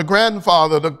grandmother, the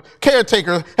grandfather, the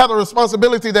caretaker have a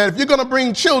responsibility that if you're going to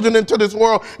bring children into this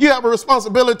world, you have a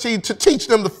responsibility to teach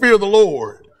them the fear of the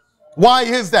Lord. Why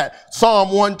is that? Psalm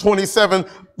 127,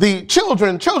 the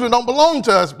children don't belong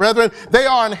to us, brethren. They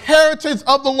are an heritage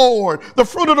of the Lord. The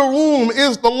fruit of the womb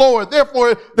is the Lord.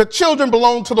 Therefore, the children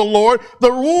belong to the Lord.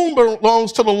 The womb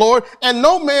belongs to the Lord. And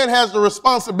no man has the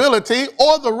responsibility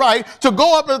or the right to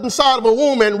go up inside of a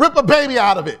womb and rip a baby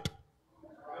out of it.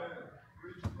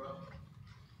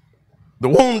 The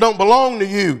womb don't belong to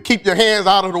you. Keep your hands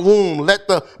out of the womb. Let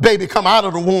the baby come out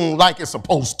of the womb like it's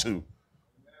supposed to.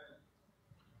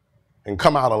 And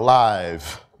come out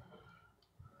alive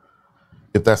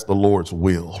if that's the Lord's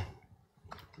will.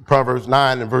 Proverbs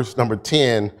 9 and verse number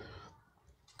 10,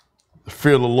 the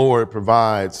fear of the Lord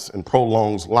provides and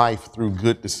prolongs life through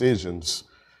good decisions.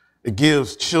 It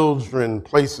gives children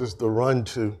places to run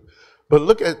to. But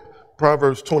look at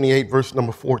Proverbs 28, verse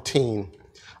number 14.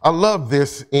 I love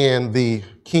this in the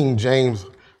King James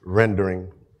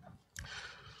rendering.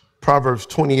 Proverbs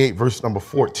 28, verse number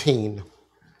 14.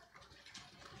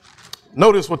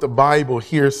 Notice what the Bible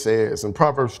here says in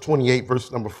Proverbs 28,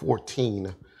 verse number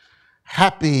 14.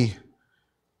 Happy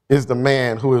is the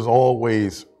man who is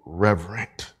always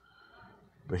reverent,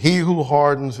 but he who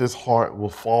hardens his heart will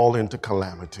fall into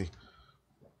calamity.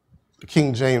 The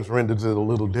King James renders it a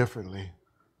little differently.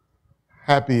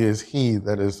 Happy is he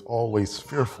that is always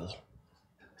fearful.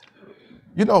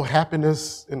 You know,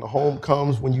 happiness in the home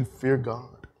comes when you fear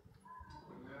God.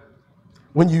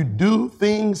 When you do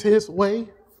things his way.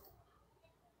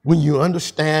 When you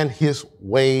understand his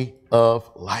way of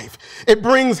life. It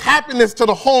brings happiness to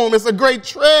the home. It's a great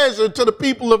treasure to the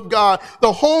people of God.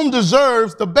 The home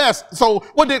deserves the best. So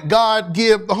what did God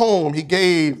give the home? He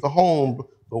gave the home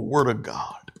the Word of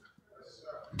God.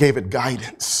 Gave it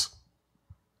guidance.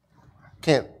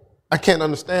 Can't I can't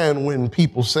understand when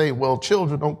people say, well,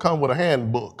 children don't come with a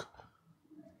handbook.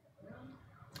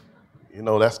 You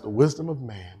know, that's the wisdom of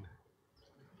man.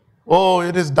 Oh,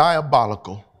 it is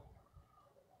diabolical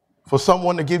for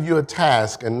someone to give you a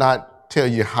task and not tell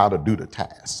you how to do the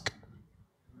task.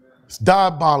 It's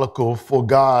diabolical for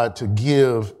God to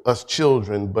give us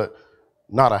children, but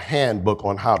not a handbook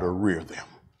on how to rear them.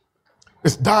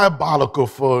 It's diabolical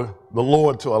for the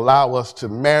Lord to allow us to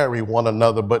marry one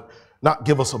another, but not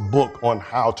give us a book on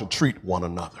how to treat one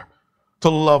another, to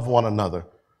love one another,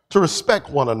 to respect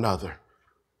one another,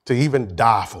 to even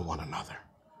die for one another.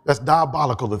 That's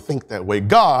diabolical to think that way.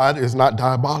 God is not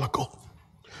diabolical.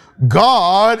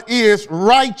 God is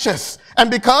righteous. And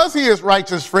because he is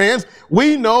righteous, friends,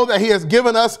 we know that he has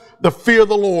given us the fear of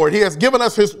the Lord. He has given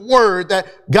us his word that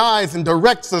guides and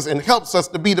directs us and helps us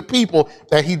to be the people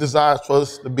that he desires for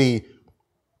us to be.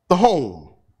 The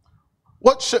home.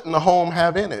 What shouldn't the home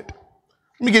have in it?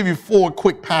 Let me give you 4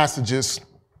 quick passages.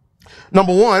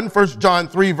 Number 1, 1 John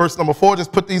 3, verse number 4.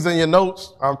 Just put these in your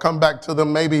notes. I'll come back to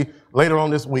them maybe later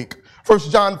on this week. 1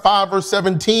 John 5, verse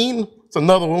 17. It's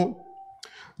another one.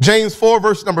 James 4,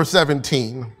 verse number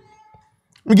 17. Let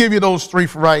me give you those 3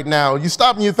 for right now. You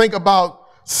stop and you think about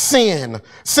sin.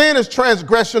 Sin is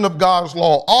transgression of God's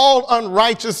law. All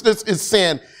unrighteousness is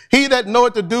sin. He that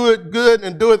knoweth to do it good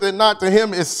and doeth it not, to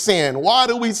him is sin. Why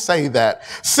do we say that?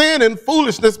 Sin and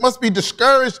foolishness must be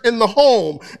discouraged in the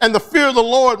home, and the fear of the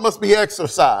Lord must be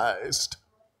exercised.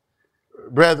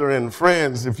 Brethren,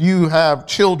 friends, if you have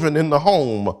children in the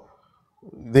home,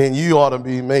 then you ought to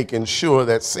be making sure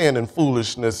that sin and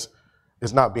foolishness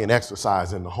is not being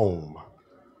exercised in the home.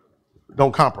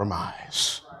 Don't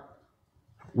compromise.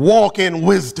 Walk in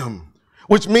wisdom,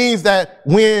 which means that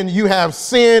when you have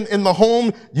sin in the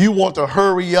home, you want to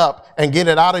hurry up and get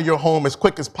it out of your home as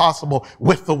quick as possible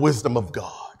with the wisdom of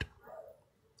God.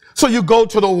 So you go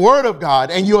to the Word of God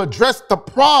and you address the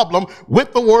problem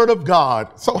with the Word of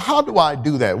God. So how do I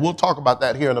do that? We'll talk about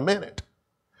that here in a minute.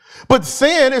 But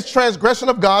sin is transgression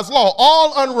of God's law.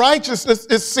 All unrighteousness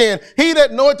is sin. He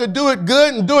that knoweth to do it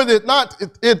good and doeth it not,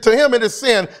 to him it is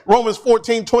sin. Romans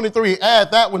 14:23.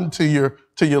 Add that one to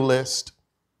your list.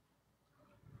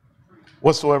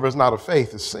 Whatsoever is not of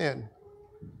faith is sin.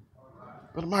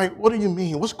 But Mike, what do you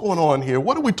mean? What's going on here?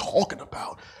 What are we talking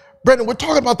about? Brethren, we're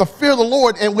talking about the fear of the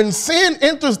Lord. And when sin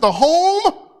enters the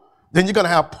home, then you're going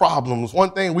to have problems.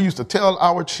 One thing we used to tell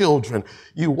our children,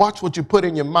 you watch what you put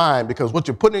in your mind, because what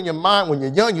you put in your mind when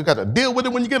you're young, you got to deal with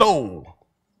it when you get old.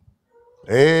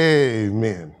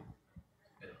 Amen.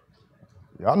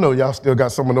 Y'all know y'all still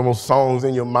got some of those songs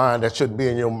in your mind that shouldn't be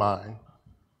in your mind.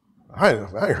 I ain't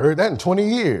heard that in 20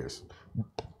 years.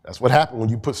 That's what happens when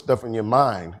you put stuff in your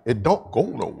mind. It don't go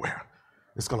nowhere.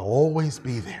 It's going to always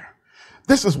be there.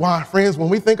 This is why, friends, when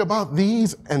we think about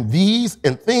these and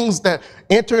things that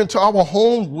enter into our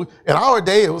home, in our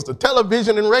day, it was the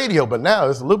television and radio, but now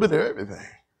it's a little bit of everything.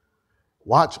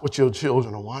 Watch what your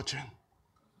children are watching.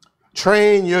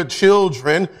 Train your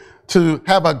children to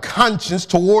have a conscience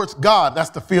towards God.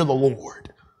 That's the fear of the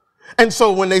Lord. And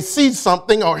so when they see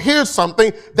something or hear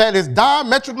something that is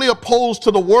diametrically opposed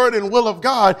to the word and will of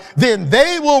God, then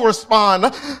they will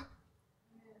respond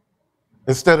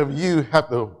instead of you have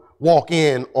to walk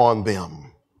in on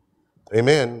them.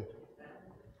 Amen.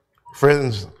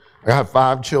 Friends, I have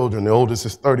 5 children. The oldest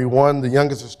is 31. The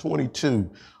youngest is 22.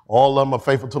 All of them are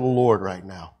faithful to the Lord right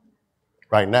now.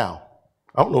 Right now.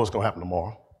 I don't know what's going to happen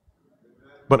tomorrow.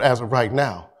 But as of right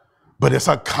now. But it's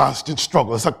a constant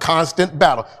struggle. It's a constant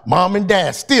battle. Mom and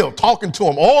dad still talking to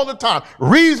them all the time,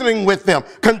 reasoning with them,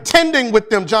 contending with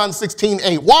them. John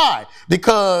 16:8. Why?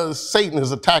 Because Satan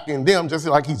is attacking them just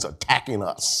like he's attacking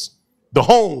us. The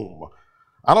home.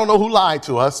 I don't know who lied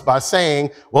to us by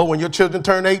saying, well, when your children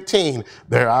turn 18,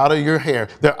 they're out of your hair.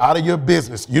 They're out of your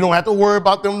business. You don't have to worry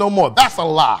about them no more. That's a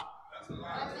lie.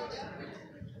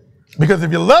 Because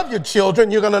if you love your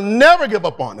children, you're going to never give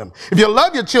up on them. If you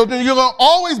love your children, you're going to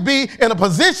always be in a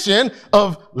position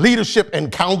of leadership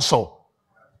and counsel.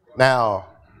 Now,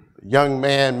 a young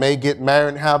man may get married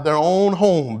and have their own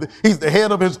home. He's the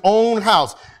head of his own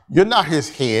house. You're not his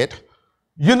head.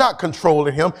 You're not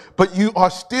controlling him, but you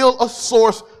are still a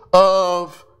source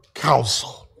of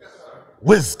counsel,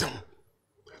 wisdom,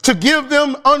 to give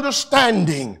them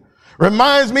understanding.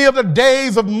 Reminds me of the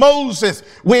days of Moses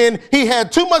when he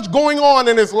had too much going on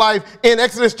in his life in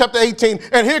Exodus chapter 18.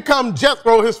 And here comes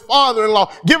Jethro, his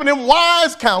father-in-law, giving him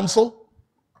wise counsel.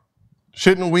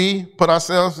 Shouldn't we put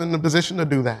ourselves in the position to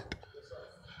do that?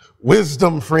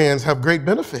 Wisdom, friends, have great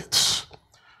benefits.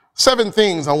 7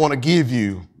 things I want to give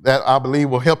you that I believe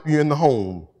will help you in the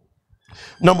home.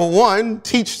 Number one,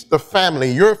 teach the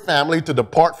family, your family, to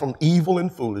depart from evil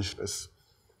and foolishness.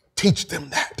 Teach them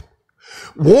that.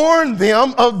 Warn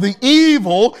them of the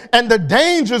evil and the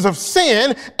dangers of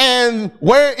sin and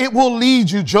where it will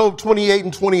lead you. Job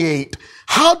 28:28.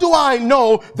 How do I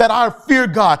know that I fear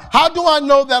God? How do I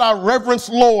know that I reverence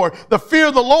Lord? The fear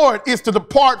of the Lord is to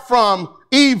depart from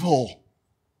evil.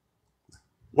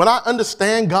 When I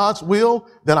understand God's will,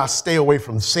 then I stay away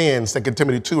from sin. 2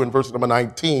 Timothy 2 and verse number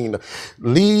 19.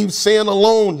 Leave sin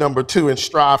alone, number 2, and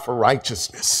strive for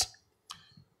righteousness.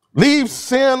 Leave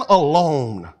sin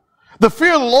alone. The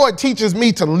fear of the Lord teaches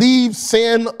me to leave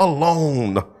sin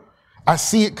alone. I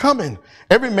see it coming.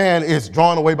 Every man is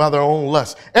drawn away by their own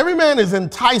lust. Every man is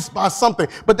enticed by something,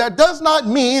 but that does not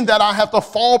mean that I have to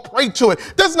fall prey to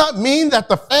it. Does not mean that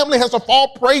the family has to fall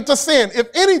prey to sin. If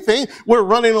anything, we're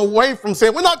running away from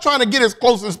sin. We're not trying to get as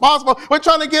close as possible. We're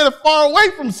trying to get as far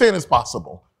away from sin as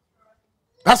possible.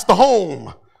 That's the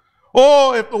home.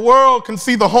 Oh, if the world can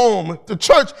see the home, the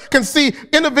church can see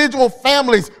individual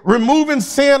families removing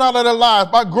sin out of their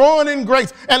lives by growing in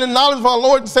grace and in knowledge of our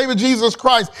Lord and Savior Jesus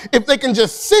Christ. If they can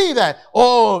just see that,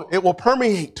 oh, it will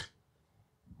permeate.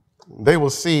 They will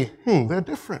see, they're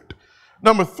different.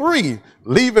 Number 3,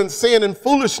 leaving sin and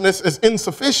foolishness is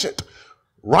insufficient.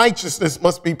 Righteousness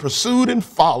must be pursued and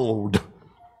followed.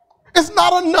 It's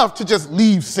not enough to just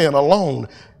leave sin alone.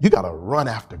 You got to run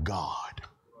after God.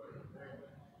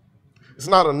 It's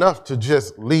not enough to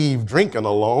just leave drinking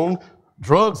alone,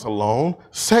 drugs alone,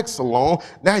 sex alone.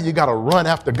 Now you got to run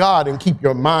after God and keep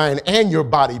your mind and your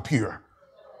body pure.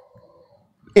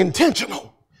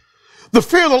 Intentional. The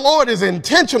fear of the Lord is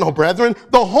intentional, brethren.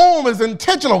 The home is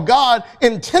intentional. God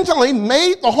intentionally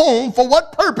made the home for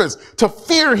what purpose? To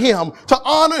fear him, to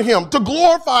honor him, to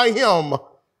glorify him,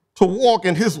 to walk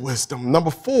in his wisdom. Number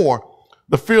 4,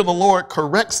 the fear of the Lord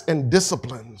corrects and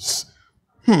disciplines.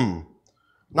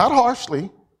 Not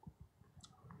harshly,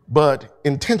 but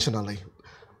intentionally.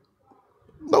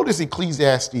 Notice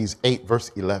Ecclesiastes 8, verse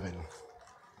 11.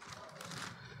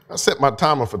 I set my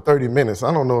timer for 30 minutes.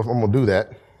 I don't know if I'm going to do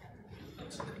that.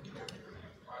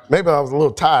 Maybe I was a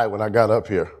little tired when I got up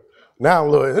here. Now I'm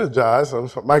a little energized, so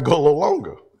I might go a little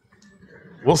longer.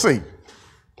 We'll see.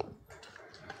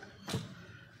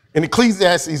 In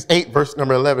Ecclesiastes 8, verse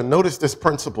number 11, notice this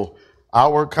principle.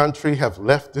 Our country have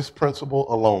left this principle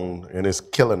alone and it's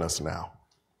killing us now.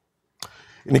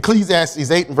 In Ecclesiastes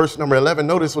 8 and verse number 11,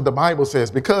 notice what the Bible says.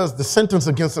 Because the sentence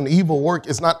against an evil work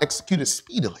is not executed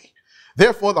speedily.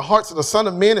 Therefore, the hearts of the Son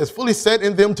of Men is fully set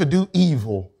in them to do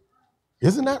evil.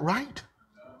 Isn't that right?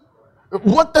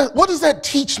 What does that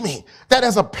teach me? That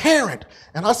as a parent,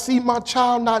 and I see my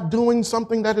child not doing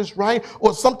something that is right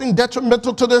or something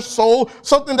detrimental to their soul,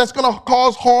 something that's going to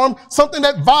cause harm, something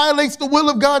that violates the will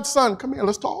of God's Son. Come here,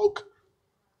 let's talk.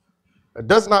 It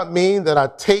does not mean that I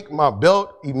take my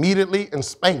belt immediately and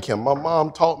spank him. My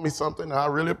mom taught me something and I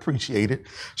really appreciate it.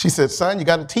 She said, son, you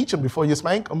got to teach him before you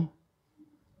spank him.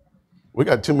 We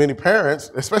got too many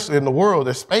parents, especially in the world,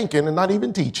 they're spanking and not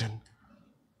even teaching.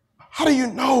 How do you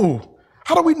know?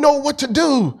 How do we know what to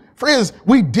do? Friends,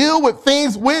 we deal with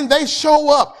things when they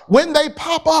show up, when they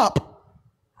pop up.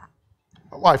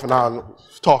 My wife and I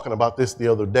was talking about this the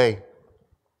other day.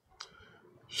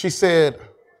 She said,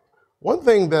 one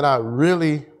thing that I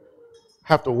really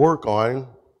have to work on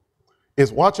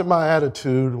is watching my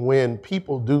attitude when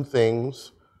people do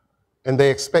things and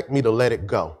they expect me to let it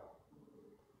go.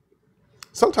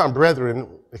 Sometimes brethren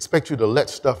expect you to let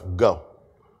stuff go.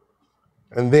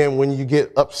 And then when you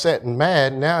get upset and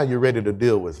mad, now you're ready to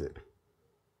deal with it.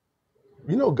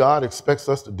 You know, God expects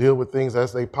us to deal with things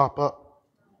as they pop up.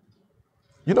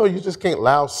 You know, you just can't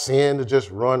allow sin to just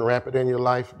run rampant in your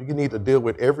life. You need to deal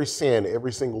with every sin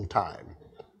every single time.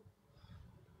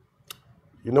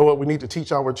 You know what we need to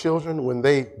teach our children when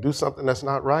they do something that's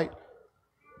not right?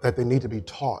 That they need to be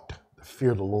taught to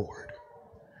fear the Lord.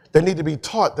 They need to be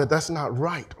taught that that's not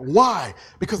right. Why?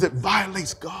 Because it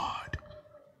violates God.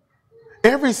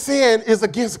 Every sin is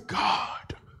against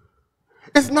God.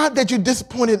 It's not that you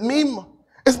disappointed me.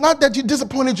 It's not that you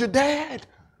disappointed your dad.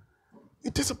 You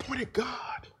disappointed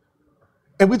God.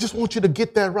 And we just want you to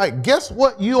get that right. Guess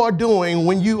what you are doing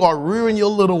when you are rearing your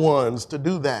little ones to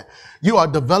do that? You are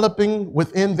developing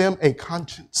within them a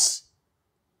conscience.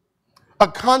 A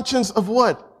conscience of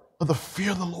what? Of the fear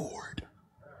of the Lord.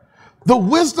 The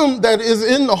wisdom that is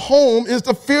in the home is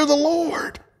to fear the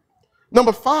Lord.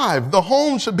 Number 5, the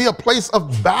home should be a place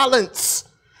of balance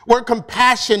where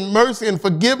compassion, mercy, and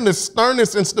forgiveness,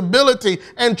 sternness, and stability,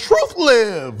 and truth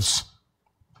lives.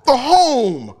 The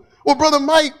home. Well, Brother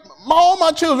Mike, all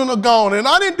my children are gone, and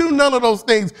I didn't do none of those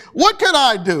things. What can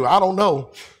I do? I don't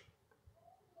know.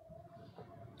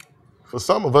 For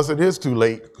some of us, it is too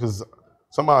late because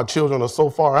some of our children are so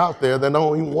far out there they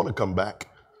don't even want to come back.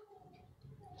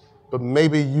 But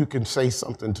maybe you can say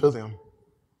something to them.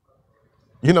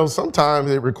 You know,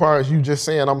 sometimes it requires you just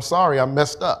saying, I'm sorry, I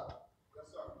messed up.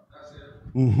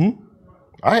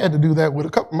 I had to do that with a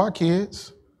couple of my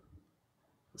kids.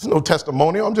 It's no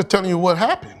testimonial. I'm just telling you what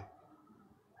happened.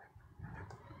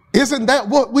 Isn't that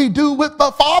what we do with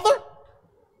the Father?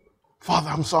 Father,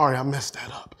 I'm sorry, I messed that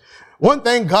up. One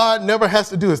thing God never has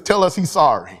to do is tell us he's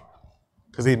sorry,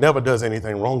 because he never does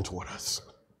anything wrong toward us.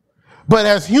 But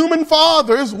as human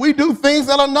fathers, we do things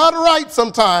that are not right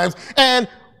sometimes, and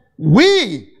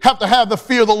we have to have the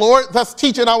fear of the Lord. That's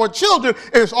teaching our children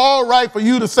it's all right for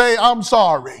you to say, I'm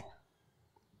sorry.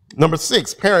 Number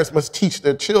 6, parents must teach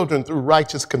their children through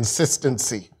righteous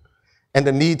consistency and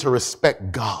the need to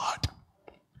respect God.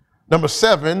 Number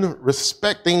 7,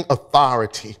 respecting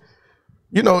authority.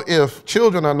 You know, if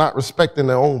children are not respecting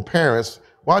their own parents,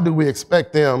 why do we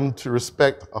expect them to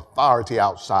respect authority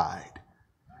outside?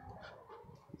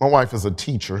 My wife is a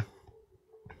teacher.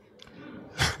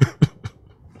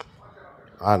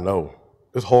 I know.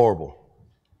 It's horrible.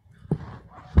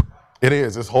 It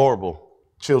is. It's horrible.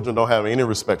 Children don't have any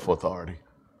respect for authority.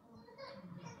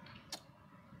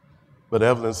 But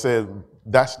Evelyn said,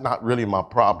 that's not really my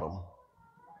problem.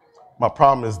 My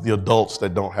problem is the adults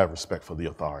that don't have respect for the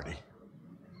authority.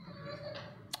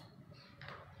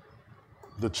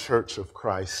 The Church of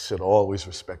Christ should always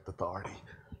respect authority.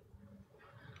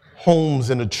 Homes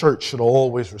in the church should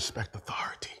always respect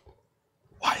authority.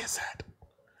 Why is that?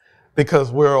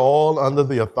 Because we're all under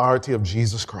the authority of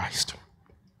Jesus Christ.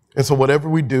 And so whatever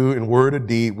we do in word or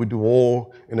deed, we do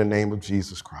all in the name of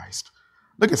Jesus Christ.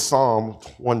 Look at Psalm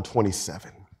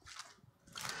 127.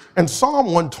 In Psalm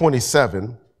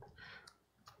 127,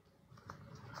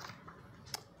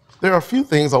 there are a few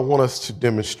things I want us to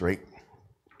demonstrate.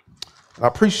 I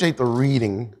appreciate the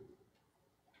reading.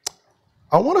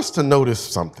 I want us to notice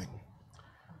something.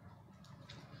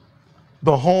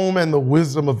 The home and the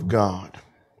wisdom of God.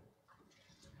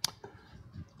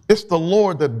 It's the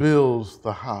Lord that builds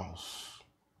the house.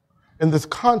 In this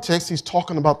context, he's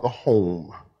talking about the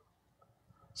home.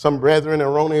 Some brethren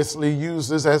erroneously use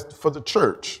this as for the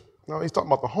church. No, he's talking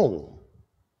about the home.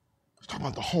 He's talking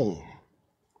about the home.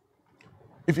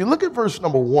 If you look at verse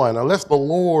number 1, unless the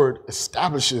Lord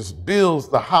establishes, builds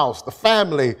the house, the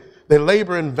family, they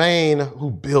labor in vain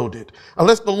who build it.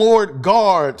 Unless the Lord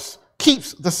guards,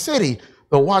 keeps the city,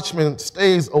 the watchman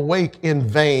stays awake in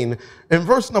vain. In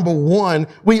verse number 1,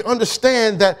 we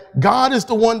understand that God is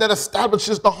the one that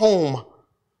establishes the home.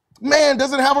 Man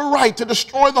doesn't have a right to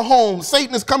destroy the home.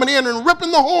 Satan is coming in and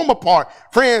ripping the home apart.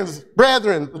 Friends,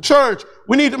 brethren, the church,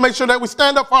 we need to make sure that we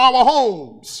stand up for our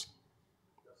homes.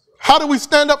 How do we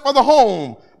stand up for the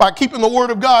home? By keeping the word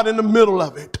of God in the middle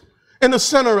of it, in the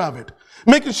center of it,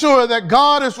 making sure that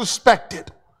God is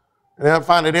respected. And I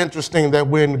find it interesting that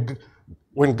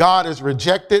when God is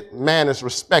rejected, man is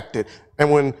respected.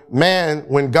 And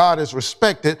when God is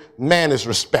respected, man is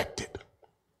respected.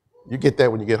 You get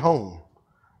that when you get home.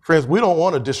 Friends, we don't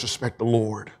want to disrespect the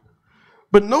Lord.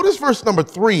 But notice verse number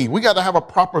 3. We got to have a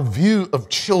proper view of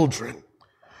children.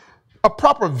 A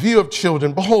proper view of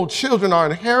children. Behold, children are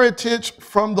an heritage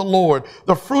from the Lord.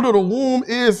 The fruit of the womb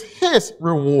is his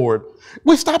reward.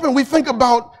 We stop and we think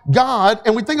about God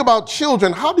and we think about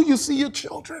children. How do you see your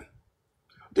children?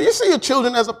 Do you see your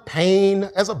children as a pain,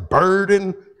 as a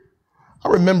burden? I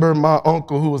remember my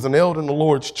uncle, who was an elder in the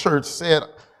Lord's church, said,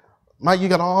 Mike, you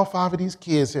got all 5 of these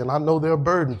kids here, and I know they're a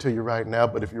burden to you right now,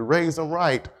 but if you raise them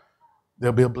right,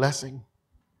 they'll be a blessing.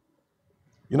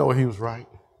 You know what? He was right.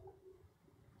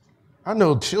 I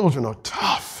know children are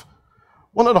tough.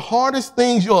 One of the hardest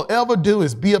things you'll ever do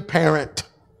is be a parent.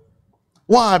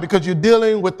 Why? Because you're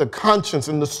dealing with the conscience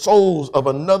and the souls of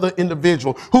another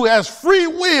individual who has free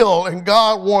will, and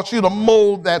God wants you to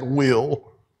mold that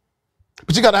will.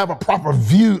 But you got to have a proper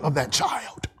view of that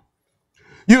child.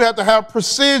 You have to have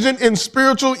precision in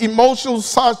spiritual, emotional,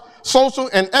 social,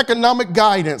 and economic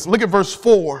guidance. Look at verse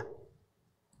 4.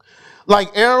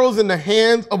 Like arrows in the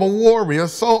hands of a warrior,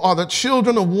 so are the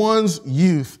children of one's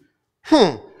youth.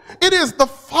 It is the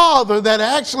father that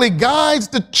actually guides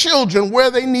the children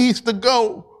where they need to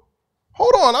go.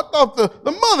 Hold on, I thought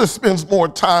the mother spends more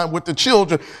time with the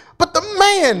children. But the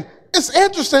man, it's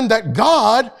interesting that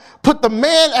God put the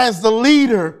man as the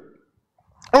leader.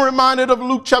 I'm reminded of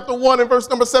Luke chapter 1 and verse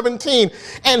number 17,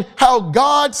 and how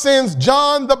God sends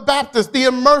John the Baptist, the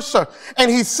immerser,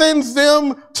 and he sends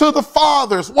them to the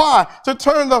fathers. Why? To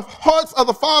turn the hearts of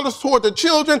the fathers toward the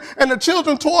children and the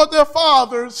children toward their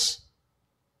fathers.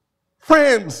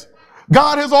 Friends,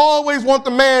 God has always wanted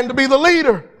the man to be the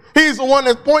leader. He's the one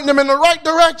that's pointing them in the right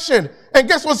direction. And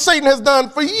guess what Satan has done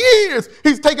for years?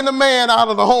 He's taken the man out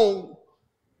of the home.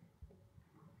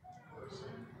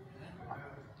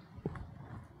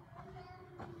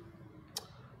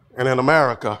 And in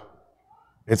America,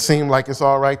 it seemed like it's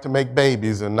all right to make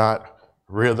babies and not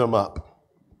rear them up.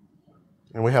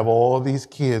 And we have all these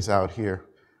kids out here,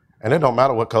 and it don't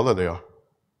matter what color they are.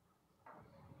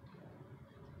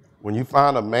 When you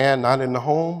find a man not in the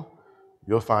home,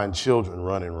 you'll find children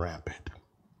running rampant.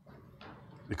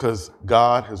 Because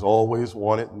God has always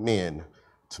wanted men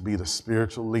to be the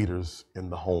spiritual leaders in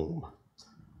the home.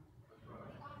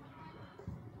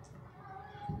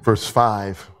 Verse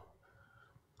 5,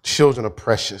 children are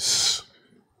precious,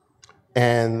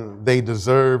 and they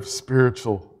deserve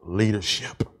spiritual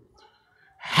leadership.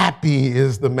 Happy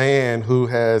is the man who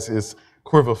has his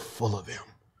quiver full of them.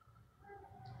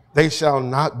 They shall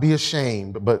not be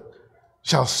ashamed, but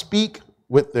shall speak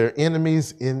with their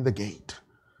enemies in the gate.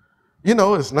 You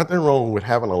know, there's nothing wrong with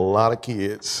having a lot of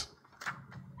kids.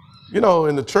 You know,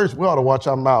 in the church, we ought to watch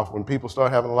our mouth when people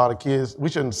start having a lot of kids. We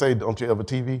shouldn't say, don't you have a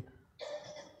TV?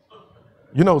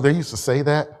 You know, they used to say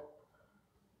that.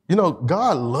 You know,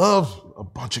 God loves a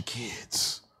bunch of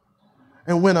kids.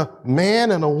 And when a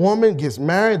man and a woman gets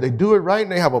married, they do it right,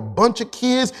 and they have a bunch of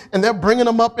kids, and they're bringing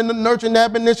them up in the nurture and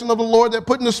admonition of the Lord. They're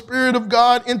putting the Spirit of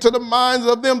God into the minds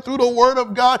of them through the Word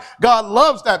of God. God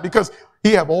loves that because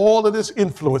He have all of this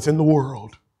influence in the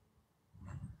world.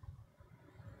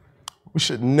 We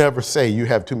should never say you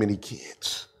have too many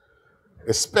kids,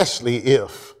 especially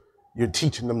if you're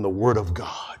teaching them the Word of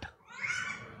God.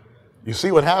 You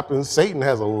see what happens? Satan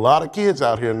has a lot of kids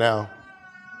out here now.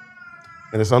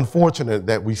 And it's unfortunate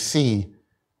that we see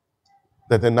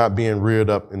that they're not being reared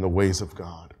up in the ways of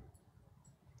God.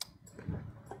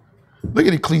 Look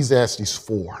at Ecclesiastes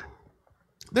 4.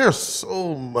 There's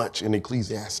so much in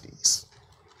Ecclesiastes.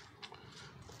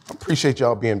 I appreciate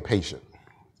y'all being patient.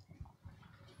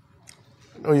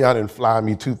 I know y'all didn't fly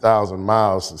me 2,000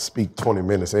 miles to speak 20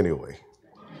 minutes anyway.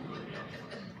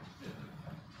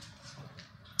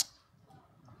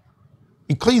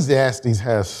 Ecclesiastes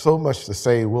has so much to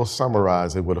say, we'll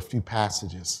summarize it with a few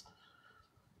passages.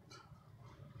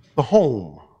 The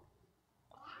home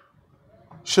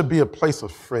should be a place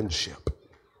of friendship,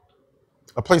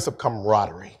 a place of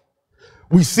camaraderie.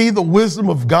 We see the wisdom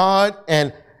of God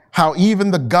and how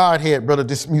even the Godhead, Brother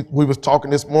Dismute, we was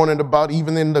talking this morning about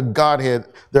even in the Godhead,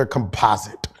 they're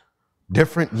composite,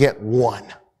 different yet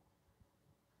one.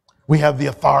 We have the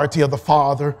authority of the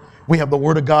Father. We have the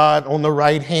Word of God on the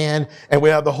right hand, and we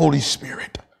have the Holy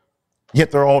Spirit.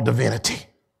 Yet they're all divinity.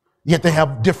 Yet they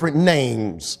have different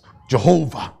names.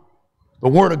 Jehovah, the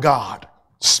Word of God,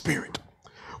 Spirit.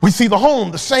 We see the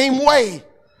home the same way.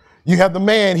 You have the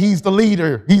man, he's the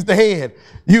leader, he's the head.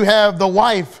 You have the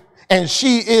wife, and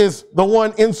she is the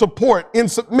one in support, in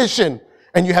submission.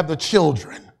 And you have the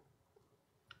children.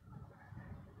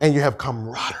 And you have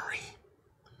camaraderie.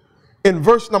 In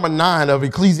verse number 9 of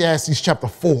Ecclesiastes chapter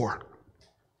 4,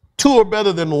 2 are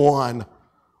better than 1.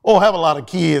 Oh, have a lot of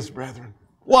kids, brethren.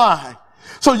 Why?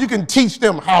 So you can teach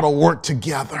them how to work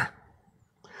together.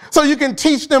 So you can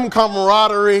teach them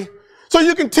camaraderie. So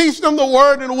you can teach them the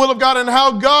word and the will of God and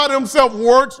how God himself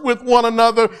works with one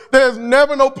another. There's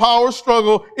never no power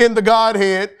struggle in the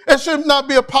Godhead. There should not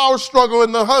be a power struggle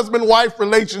in the husband-wife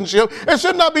relationship. There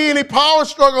should not be any power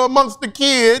struggle amongst the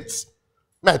kids.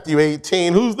 Matthew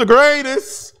 18, who's the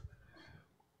greatest?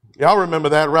 Y'all remember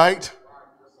that, right?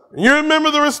 You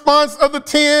remember the response of the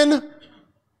 10?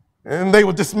 And they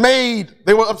were dismayed.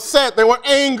 They were upset. They were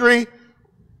angry.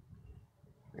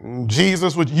 And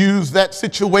Jesus would use that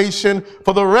situation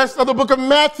for the rest of the book of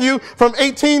Matthew from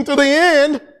 18 to the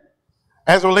end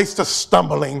as it relates to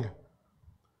stumbling.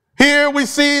 Here we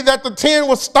see that the 10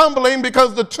 were stumbling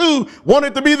because the 2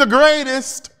 wanted to be the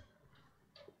greatest.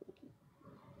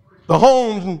 The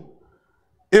home,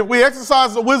 if we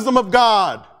exercise the wisdom of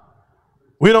God,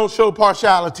 we don't show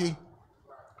partiality.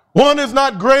 One is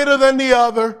not greater than the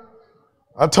other.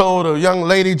 I told a young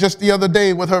lady just the other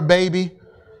day with her baby,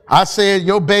 I said,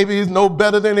 your baby is no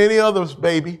better than any other's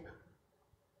baby.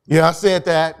 Yeah, I said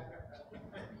that.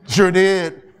 Sure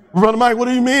did. Brother Mike, what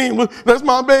do you mean? Well, that's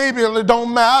my baby. It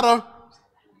don't matter.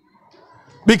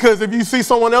 Because if you see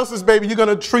someone else's baby, you're going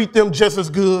to treat them just as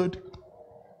good.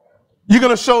 You're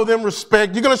going to show them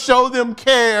respect. You're going to show them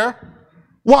care.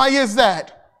 Why is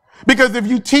that? Because if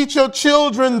you teach your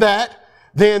children that,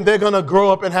 then they're going to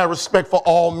grow up and have respect for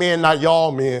all men, not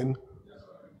y'all men.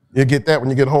 You'll get that when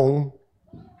you get home.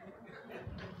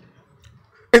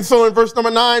 And so in verse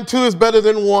number 9, 2 is better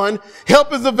than 1.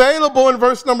 Help is available in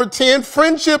verse number 10.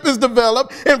 Friendship is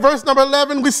developed. In verse number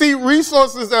 11, we see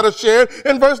resources that are shared.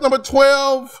 In verse number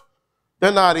 12,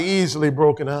 they're not easily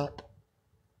broken up.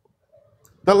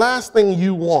 The last thing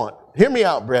you want, hear me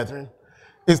out, brethren,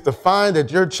 is to find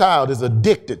that your child is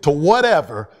addicted to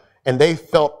whatever and they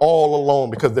felt all alone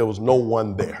because there was no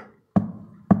one there.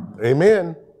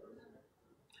 Amen.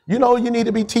 You know, you need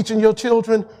to be teaching your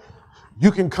children, you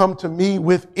can come to me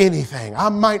with anything. I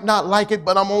might not like it,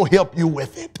 but I'm going to help you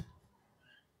with it.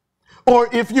 Or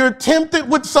if you're tempted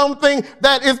with something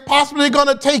that is possibly going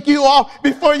to take you off,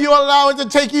 before you allow it to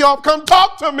take you off, come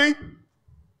talk to me.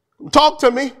 Talk to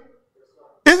me.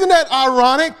 Isn't that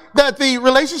ironic that the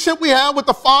relationship we have with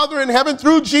the Father in heaven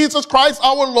through Jesus Christ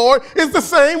our Lord is the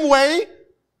same way?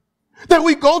 That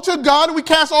we go to God and we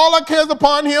cast all our cares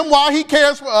upon him while he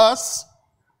cares for us.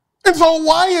 And so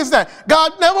why is that?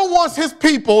 God never wants his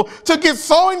people to get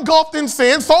so engulfed in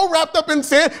sin, so wrapped up in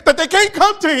sin that they can't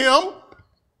come to him.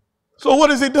 So what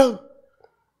does he do?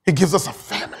 He gives us a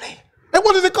family. And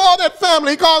what does he call that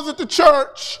family? He calls it the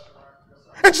church.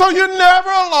 And so you're never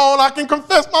alone. I can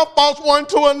confess my faults one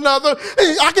to another.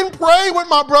 I can pray with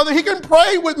my brother. He can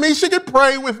pray with me. She can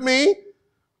pray with me.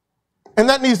 And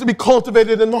that needs to be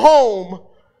cultivated in the home.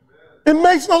 It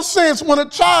makes no sense when a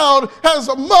child has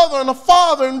a mother and a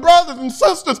father and brothers and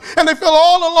sisters and they feel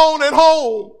all alone at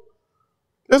home.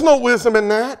 There's no wisdom in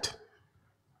that.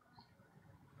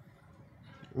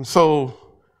 And so,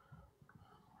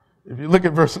 if you look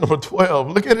at verse number 12,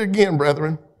 look at it again,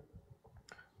 brethren.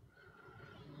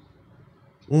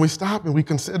 When we stop and we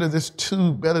consider this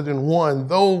two better than one,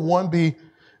 though one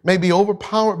may be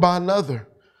overpowered by another,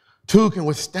 two can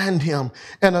withstand him,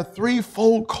 and a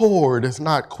threefold cord is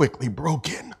not quickly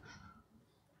broken.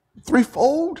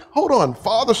 Threefold? Hold on.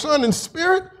 Father, Son, and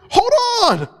Spirit? Hold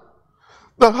on.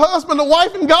 The husband, the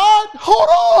wife, and God? Hold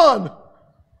on.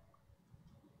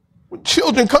 When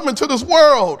children come into this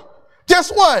world, guess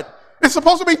what? It's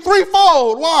supposed to be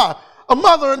threefold. Why? A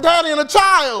mother, a daddy, and a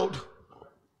child.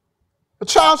 A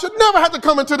child should never have to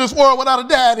come into this world without a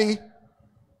daddy.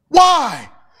 Why?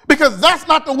 Because that's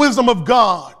not the wisdom of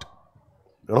God.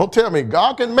 Now, don't tell me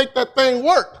God can make that thing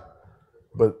work.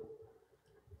 But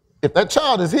if that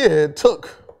child is here, it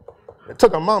took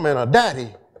a mama and a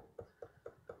daddy.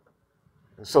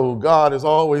 And so God has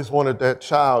always wanted that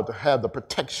child to have the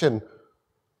protection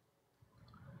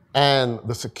and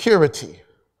the security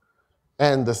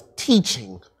and the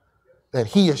teaching that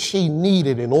he or she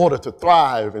needed in order to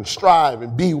thrive and strive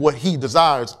and be what he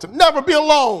desires, to never be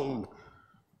alone.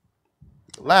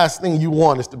 The last thing you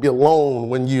want is to be alone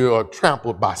when you are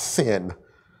trampled by sin.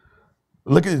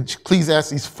 Look at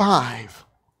Ecclesiastes 5.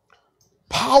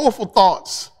 Powerful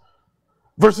thoughts.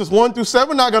 Verses 1 through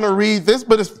 7, I'm not going to read this,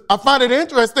 but I find it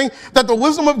interesting that the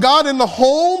wisdom of God in the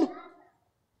home,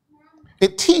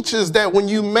 it teaches that when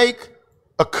you make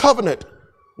a covenant,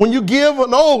 when you give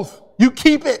an oath, you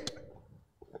keep it.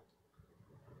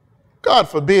 God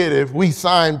forbid if we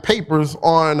sign papers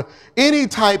on any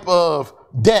type of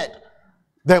debt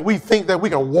that we think that we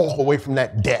can walk away from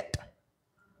that debt.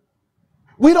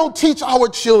 We don't teach our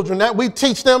children that. We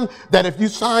teach them that if you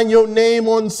sign your name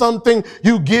on something,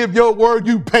 you give your word,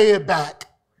 you pay it back.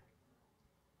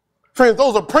 Friends,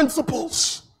 those are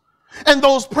principles. And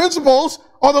those principles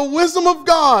are the wisdom of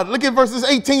God. Look at verses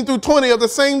 18 through 20 of the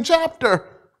same chapter.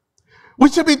 We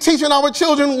should be teaching our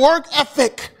children work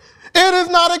ethic. It is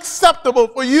not acceptable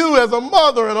for you as a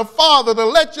mother and a father to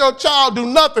let your child do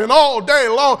nothing all day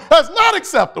long. That's not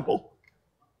acceptable.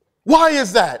 Why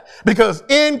is that? Because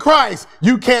in Christ,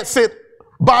 you can't sit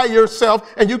by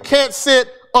yourself and you can't sit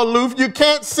aloof. You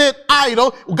can't sit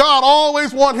idle. God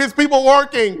always wants his people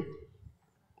working.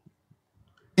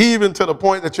 Even to the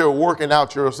point that you're working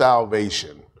out your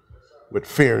salvation with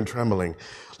fear and trembling.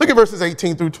 Look at verses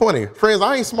 18 through 20. Friends,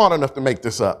 I ain't smart enough to make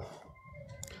this up.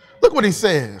 Look what he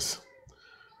says.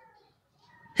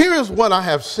 Here is what I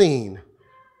have seen.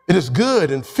 It is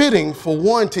good and fitting for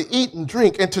one to eat and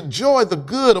drink and to enjoy the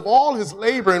good of all his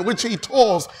labor in which he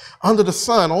toils under the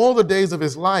sun all the days of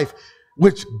his life,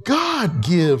 which God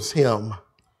gives him.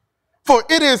 For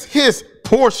it is his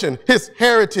portion, his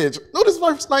heritage. Notice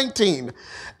verse 19.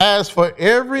 As for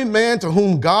every man to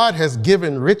whom God has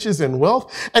given riches and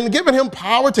wealth and given him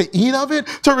power to eat of it,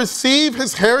 to receive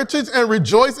his heritage and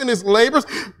rejoice in his labors,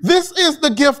 this is the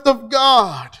gift of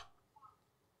God.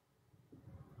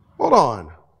 Hold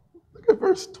on. Look at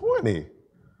verse 20.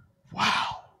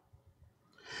 Wow.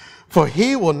 For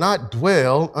he will not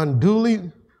dwell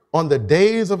unduly on the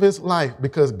days of his life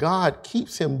because God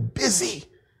keeps him busy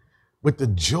with the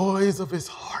joys of his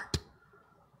heart.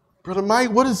 Brother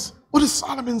Mike, what is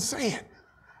Solomon saying?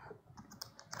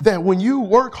 that when you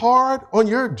work hard on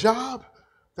your job,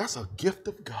 that's a gift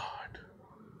of God.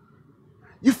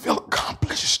 You feel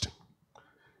accomplished.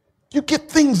 You get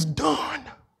things done.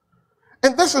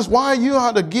 And this is why you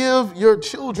ought to give your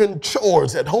children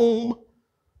chores at home.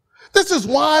 This is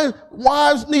why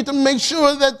wives need to make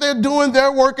sure that they're doing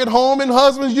their work at home, and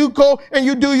husbands, you go and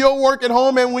you do your work at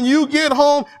home. And when you get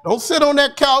home, don't sit on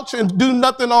that couch and do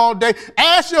nothing all day.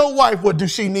 Ask your wife, what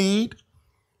does she need?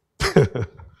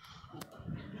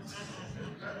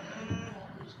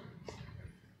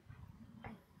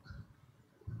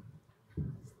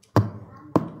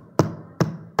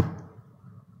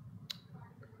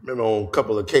 Remember on a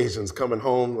couple of occasions coming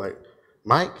home like,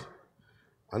 Mike,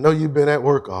 I know you've been at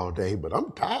work all day, but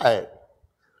I'm tired.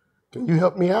 Can you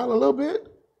help me out a little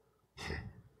bit?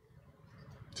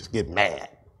 Just get mad.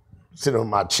 Sit on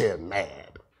my chair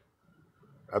mad.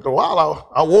 After a while,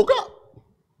 I woke up.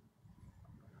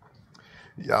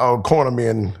 Y'all corner me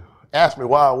and ask me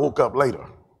why I woke up later.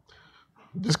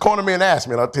 Just corner me and ask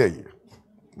me and I'll tell you.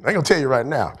 I ain't gonna tell you right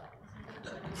now.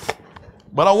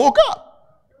 But I woke up.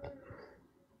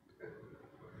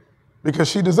 Because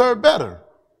she deserved better.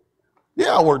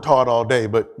 Yeah, I worked hard all day,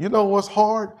 but you know what's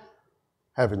hard?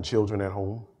 Having children at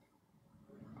home.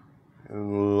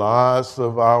 And lots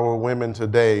of our women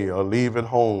today are leaving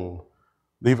home,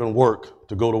 leaving work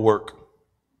to go to work.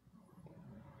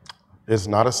 It's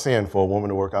not a sin for a woman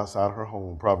to work outside her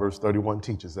home. Proverbs 31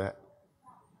 teaches that.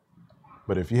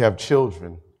 But if you have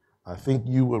children, I think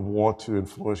you would want to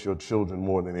influence your children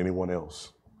more than anyone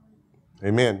else.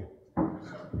 Amen.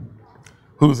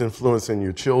 Who's influencing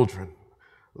your children?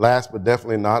 Last but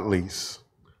definitely not least,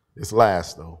 it's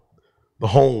last though, the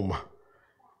home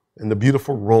and the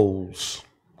beautiful roles.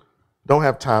 Don't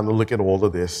have time to look at all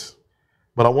of this,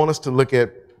 but I want us to look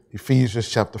at Ephesians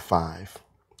chapter 5.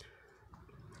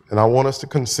 And I want us to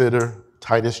consider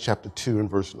Titus chapter 2 and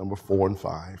verse number 4 and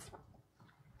 5.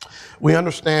 We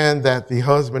understand that the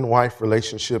husband-wife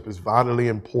relationship is vitally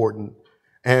important,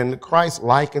 and Christ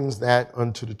likens that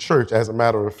unto the church. As a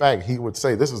matter of fact, he would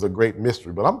say this is a great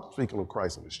mystery, but I'm speaking of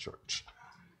Christ and his church.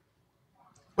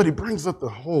 But he brings up the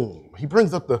home. He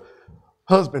brings up the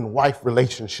husband-wife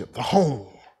relationship, the home.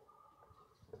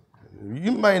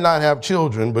 You may not have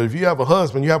children, but if you have a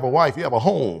husband, you have a wife, you have a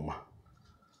home.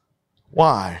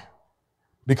 Why?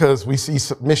 Because we see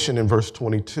submission in verse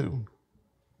 22.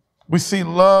 We see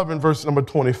love in verse number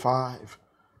 25.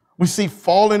 We see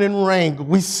falling in rank.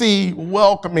 We see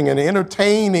welcoming and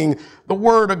entertaining. The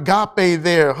word agape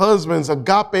there. Husbands,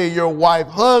 agape your wife.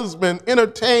 Husband,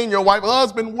 entertain your wife.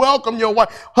 Husband, welcome your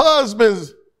wife.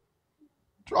 Husbands,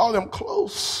 draw them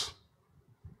close.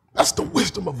 That's the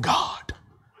wisdom of God.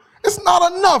 It's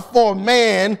not enough for a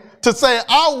man to say,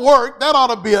 I work. That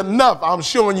ought to be enough. I'm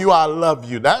showing you I love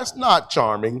you. That's not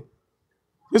charming.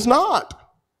 It's not.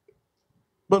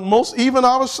 But most, even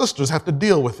our sisters, have to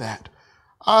deal with that.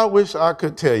 I wish I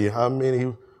could tell you how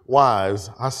many wives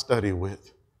I study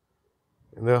with,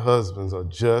 and their husbands are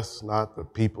just not the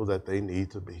people that they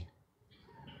need to be.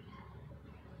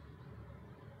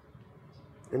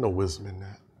 There's no wisdom in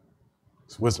that.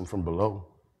 It's wisdom from below.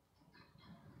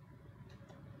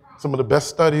 Some of the best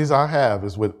studies I have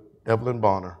is with Evelyn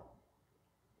Bonner.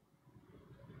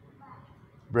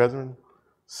 Brethren,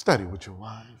 study with your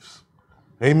wives.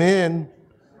 Amen.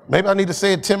 Maybe I need to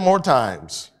say it 10 more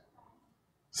times.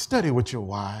 Study with your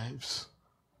wives.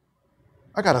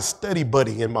 I got a study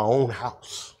buddy in my own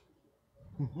house.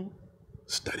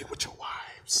 Study with your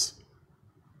wives.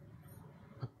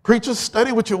 Preachers,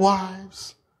 study with your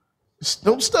wives.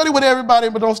 Don't study with everybody,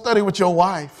 but don't study with your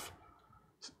wife.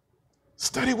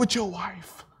 Study with your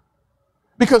wife.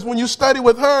 Because when you study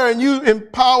with her and you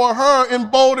empower her,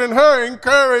 embolden her,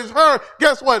 encourage her,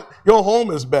 guess what? Your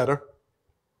home is better.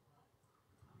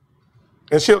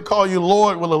 And she'll call you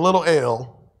Lord with a little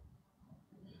L.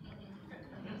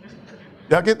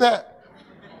 Y'all get that?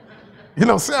 You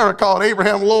know, Sarah called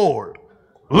Abraham Lord,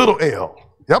 little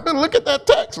L. Y'all better look at that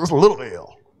text. It's a little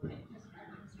L.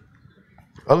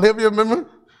 Olivia, remember?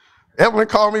 Evelyn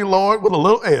called me Lord with a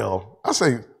little L. I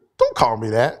say, don't call me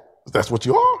that. That's what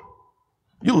you are.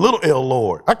 You little L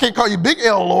Lord. I can't call you big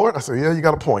L Lord. I say, yeah, you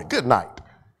got a point. Good night.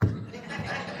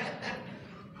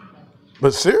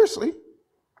 But seriously,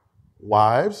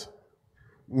 wives,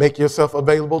 make yourself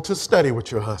available to study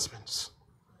with your husbands.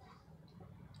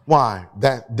 Why?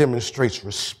 That demonstrates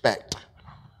respect.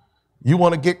 You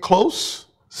want to get close?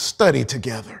 Study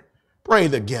together. Pray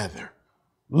together.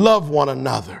 Love one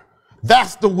another.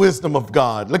 That's the wisdom of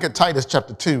God. Look at Titus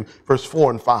chapter 2, verse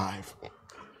 4 and 5.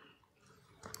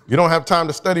 You don't have time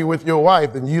to study with your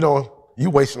wife, then you're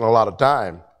wasting a lot of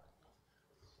time.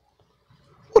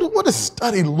 What does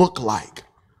study look like?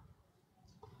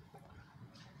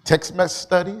 text message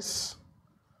studies,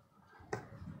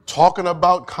 talking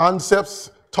about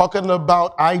concepts, talking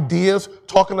about ideas,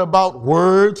 talking about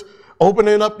words,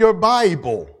 opening up your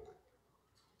Bible.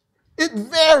 It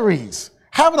varies.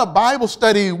 Having a Bible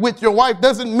study with your wife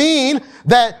doesn't mean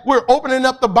that we're opening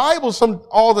up the Bible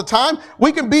all the time.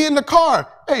 We can be in the car.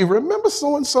 Hey, remember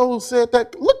so-and-so said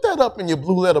that? Look that up in your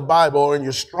Blue Letter Bible or in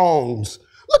your Strong's.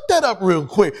 Look that up real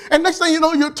quick. And next thing you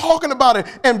know, you're talking about it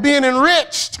and being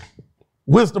enriched.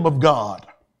 Wisdom of God.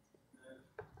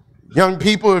 Young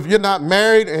people, if you're not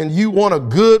married and you want a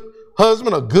good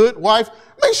husband, a good wife,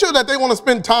 make sure that they want to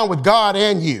spend time with God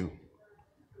and you.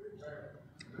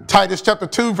 Titus chapter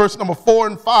 2, verse number 4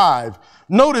 and 5.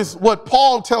 Notice what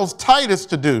Paul tells Titus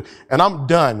to do. And I'm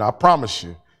done, I promise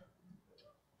you.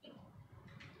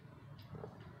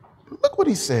 Look what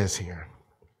he says here.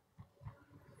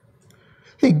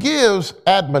 He gives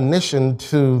admonition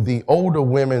to the older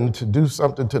women to do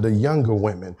something to the younger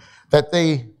women, that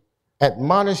they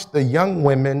admonish the young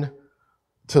women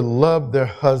to love their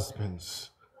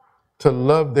husbands, to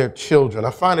love their children.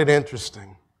 I find it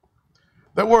interesting.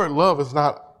 That word love is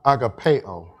not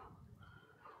agapeo.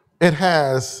 It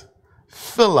has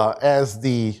phila as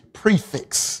the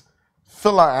prefix,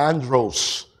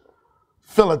 philaandros,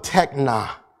 philatekna.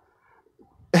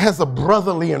 It has a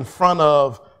brotherly in front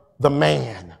of the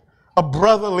man, a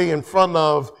brotherly in front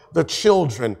of the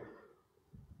children.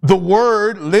 The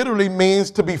word literally means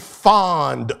to be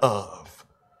fond of.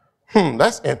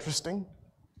 That's interesting.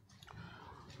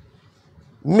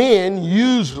 Men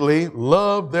usually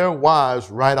love their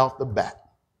wives right off the bat.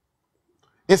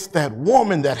 It's that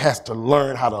woman that has to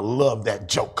learn how to love that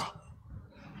joker.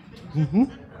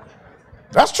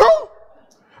 That's true.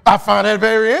 I find that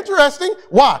very interesting.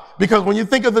 Why? Because when you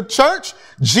think of the church,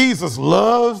 Jesus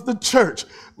loves the church.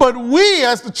 But we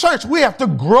as the church, we have to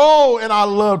grow in our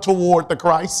love toward the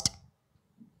Christ.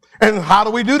 And how do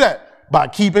we do that? By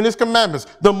keeping his commandments.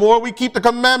 The more we keep the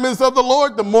commandments of the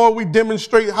Lord, the more we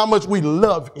demonstrate how much we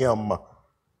love him.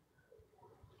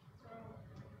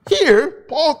 Here,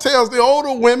 Paul tells the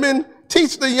older women,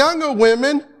 teach the younger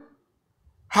women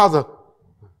how to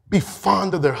be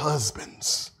fond of their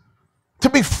husbands, to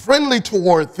be friendly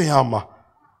toward them.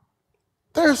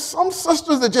 There's some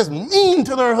sisters that just mean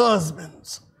to their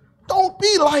husbands. Don't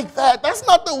be like that. That's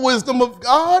not the wisdom of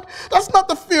God. That's not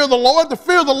the fear of the Lord. The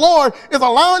fear of the Lord is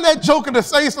allowing that joker to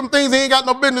say some things he ain't got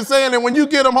no business saying, and when you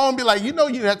get him home, be like, you know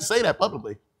you didn't have to say that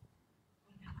publicly.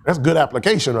 That's good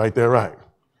application right there, right?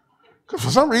 Because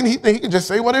for some reason, he think he can just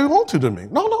say whatever he wants to me.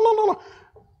 No.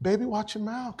 Baby, watch your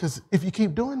mouth, because if you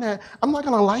keep doing that, I'm not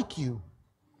going to like you.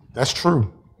 That's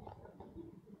true.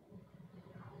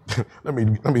 Let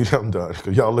me, I'm done,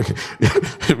 because y'all look at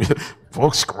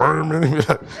folks squirming.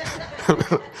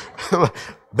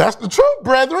 That's the truth,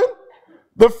 brethren.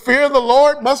 The fear of the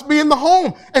Lord must be in the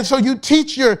home. And so you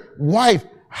teach your wife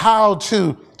how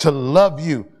to love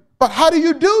you. But how do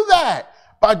you do that?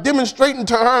 By demonstrating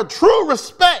to her true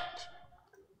respect.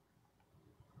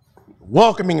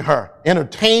 Welcoming her,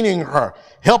 entertaining her,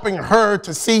 helping her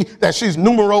to see that she's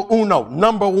numero uno,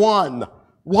 number one.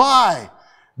 Why?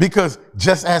 Because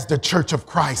just as the church of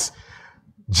Christ,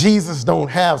 Jesus don't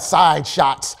have side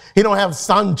shots. He don't have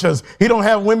sanchas. He don't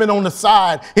have women on the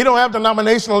side. He don't have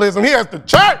denominationalism. He has the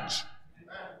church.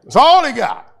 That's all he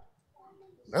got.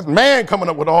 That's man coming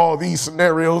up with all these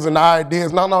scenarios and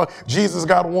ideas. No, Jesus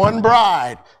got one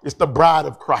bride. It's the bride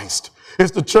of Christ.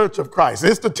 It's the church of Christ.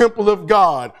 It's the temple of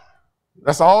God.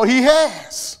 That's all he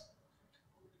has.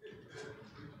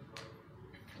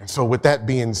 And so with that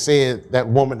being said, that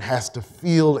woman has to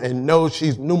feel and know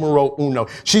she's numero uno.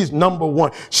 She's number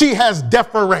one. She has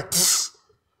deference.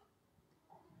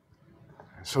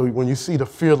 So when you see the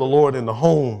fear of the Lord in the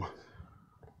home,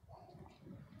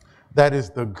 that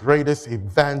is the greatest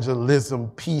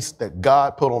evangelism piece that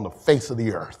God put on the face of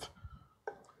the earth.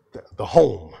 The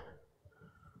home.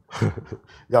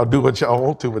 Y'all do what y'all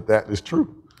want to with that. It's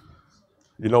true.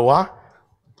 You know why?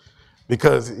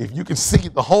 Because if you can see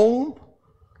the home,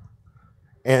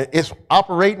 and it's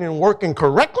operating and working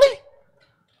correctly,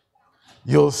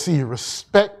 you'll see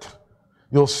respect,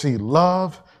 you'll see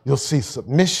love, you'll see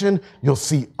submission, you'll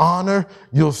see honor,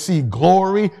 you'll see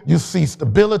glory, you see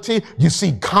stability, you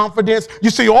see confidence,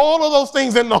 you see all of those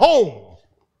things in the home.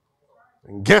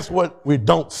 And guess what we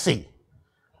don't see?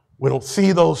 We don't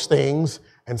see those things,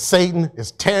 and Satan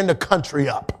is tearing the country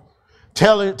up,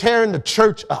 tearing the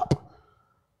church up.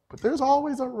 But there's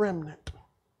always a remnant.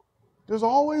 There's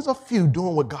always a few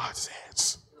doing what God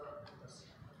says.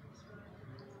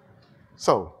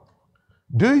 So,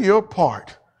 do your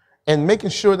part in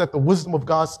making sure that the wisdom of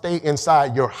God stay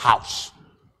inside your house.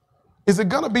 Is it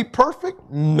going to be perfect?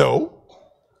 No.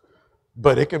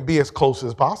 but it can be as close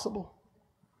as possible.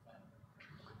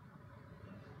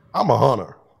 I'm a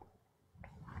hunter.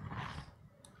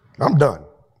 I'm done,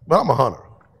 but I'm a hunter.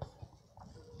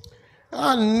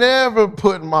 I never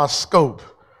put my scope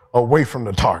away from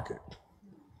the target.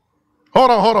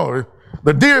 Hold on.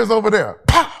 The deer's over there.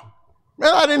 Pow!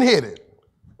 Man, I didn't hit it.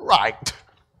 Right.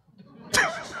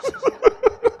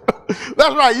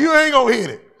 That's right, you ain't gonna hit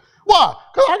it. Why?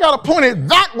 Because I gotta point it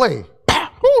that way. Pow!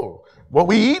 Ooh. What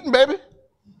we eating, baby?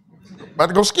 About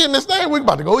to go skin this thing, we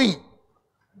about to go eat.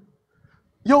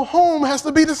 Your home has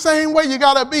to be the same way. You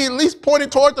gotta be at least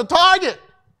pointed toward the target.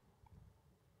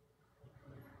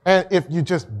 And if you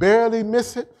just barely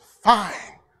miss it, fine.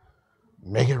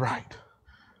 Make it right.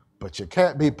 But you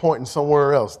can't be pointing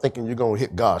somewhere else thinking you're going to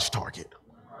hit God's target.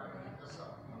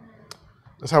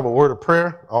 Let's have a word of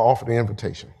prayer. I'll offer the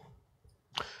invitation.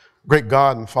 Great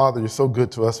God and Father, you're so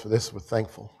good to us for this. We're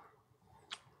thankful.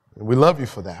 And we love you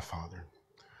for that, Father.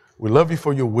 We love you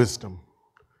for your wisdom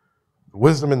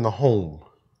in the home.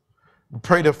 We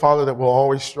pray that, Father, that we'll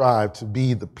always strive to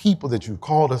be the people that you've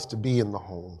called us to be in the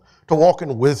home, to walk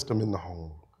in wisdom in the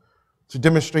home, to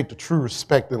demonstrate the true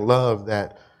respect and love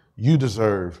that you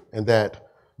deserve and that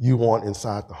you want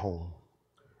inside the home.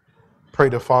 Pray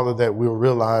that, Father, that we'll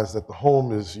realize that the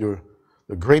home is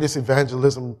the greatest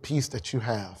evangelism piece that you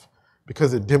have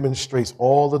because it demonstrates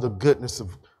all of the goodness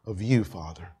of you,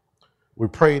 Father. We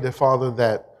pray that, Father,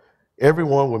 that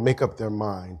everyone would make up their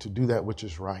mind to do that which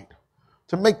is right,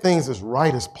 to make things as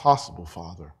right as possible,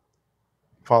 Father.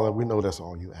 Father, we know that's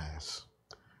all you ask.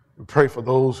 We pray for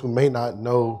those who may not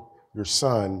know your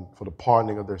Son for the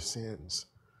pardoning of their sins.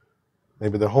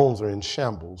 Maybe their homes are in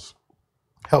shambles.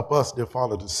 Help us, dear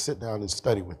Father, to sit down and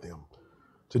study with them,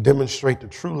 to demonstrate the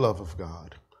true love of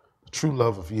God, the true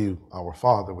love of you, our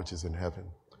Father, which is in heaven.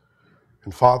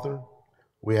 And Father,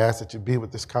 we ask that you be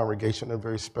with this congregation in a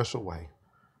very special way,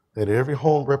 that every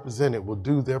home represented will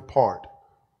do their part.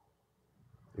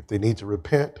 If they need to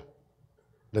repent,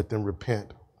 let them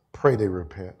repent. Pray they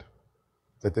repent,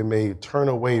 that they may turn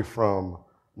away from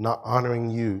not honoring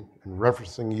you and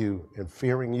referencing you and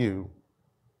fearing you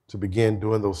to begin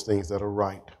doing those things that are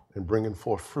right and bringing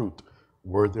forth fruit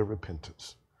worthy of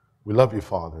repentance. We love you,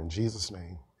 Father. In Jesus'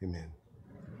 name, amen.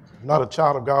 If you're not a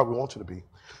child of God, we want you to be.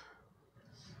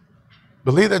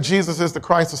 Believe that Jesus is the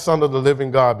Christ, the Son of the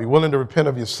living God. Be willing to repent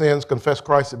of your sins, confess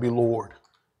Christ to be Lord.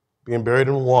 Being buried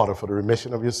in water for the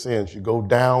remission of your sins. You go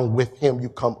down with him, you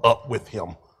come up with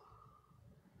him.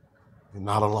 You're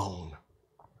not alone.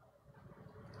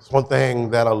 It's one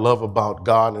thing that I love about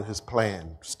God and his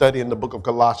plan. Studying the book of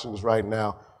Colossians right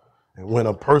now. And when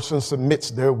a person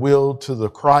submits their will to the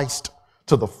Christ,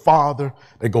 to the Father,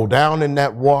 they go down in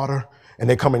that water and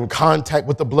they come in contact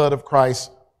with the blood of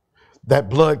Christ. That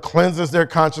blood cleanses their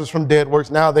conscience from dead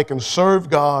works. Now they can serve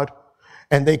God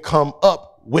and they come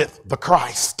up with the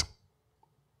Christ.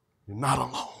 You're not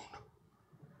alone.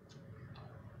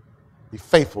 Be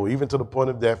faithful, even to the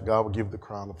point of death, God will give the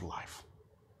crown of life.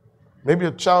 Maybe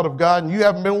a child of God and you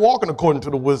haven't been walking according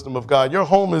to the wisdom of God. Your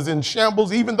home is in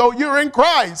shambles even though you're in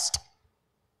Christ.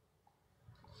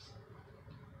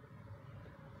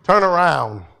 Turn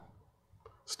around.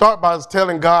 Start by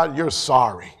telling God you're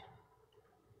sorry.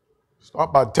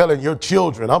 Start by telling your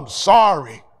children, I'm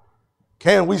sorry.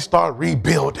 Can we start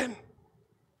rebuilding?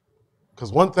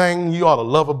 Because one thing you ought to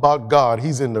love about God,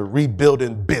 he's in the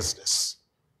rebuilding business.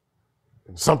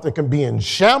 And something can be in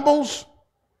shambles,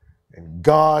 and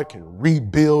God can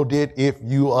rebuild it if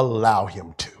you allow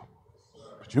him to.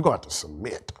 But you're going to have to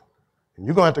submit. And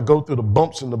you're going to have to go through the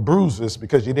bumps and the bruises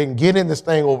because you didn't get in this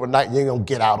thing overnight. You ain't going to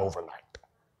get out overnight.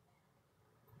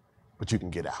 But you can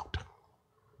get out.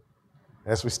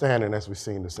 As we stand and as we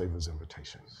sing the Savior's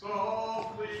invitation.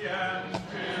 Softly and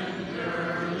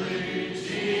tenderly,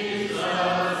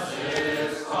 Jesus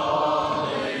is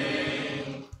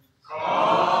calling,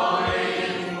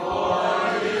 calling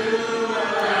for you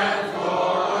and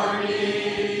for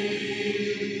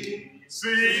me.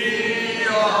 See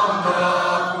on the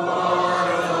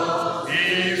portal,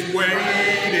 he's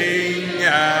waiting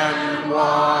and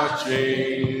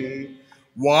watching,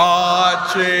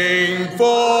 watching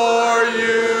for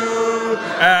you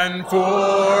and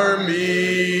for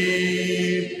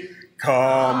me.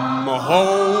 Come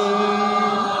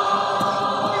home,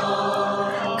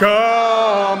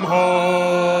 come home.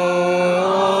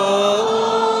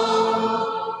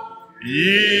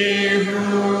 Ye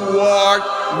who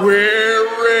are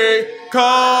weary,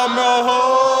 come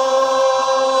home.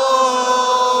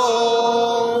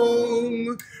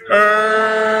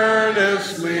 Earnestly,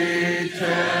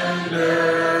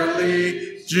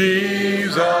 tenderly,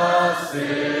 Jesus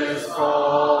is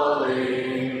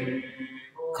calling.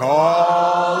 Call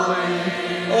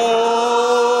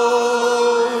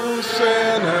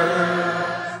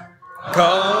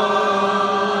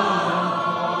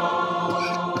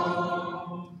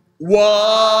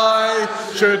Why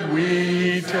should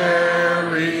we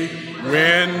tarry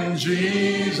when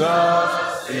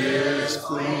Jesus is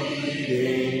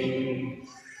pleading?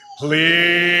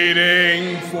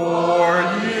 Pleading for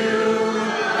you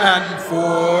and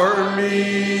for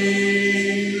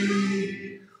me.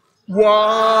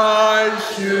 Why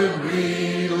should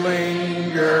we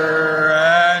linger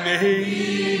and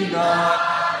heed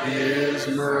not his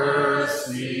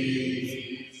mercy?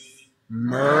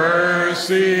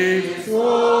 Mercy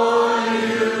for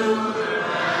you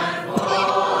and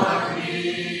for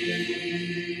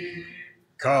me.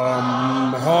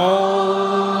 Come home.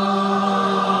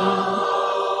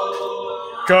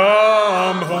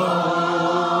 Come home.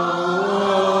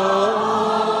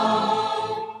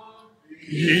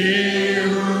 Ye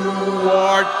who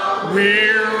art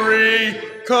weary,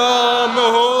 come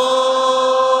home.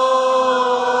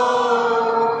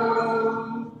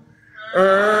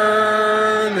 Earnestly,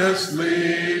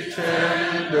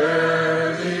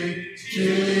 tenderly,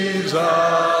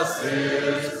 Jesus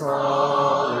is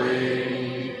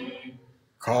calling.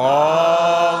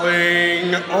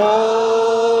 Calling,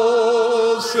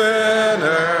 O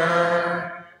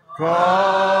sinner,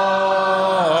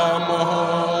 come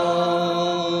home.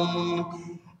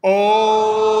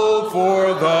 Oh,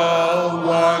 for the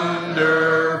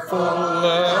wonderful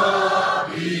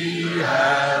love he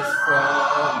has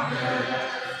promised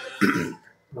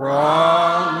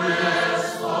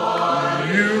for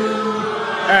you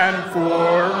and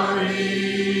for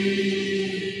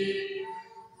me.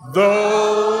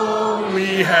 Though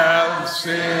we have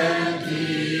sinned,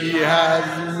 he has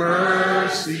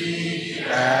mercy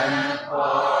and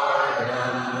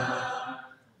pardon.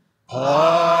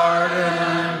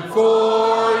 Pardon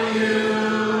for you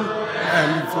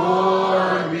and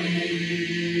for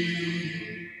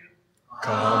me.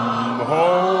 Come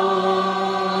home.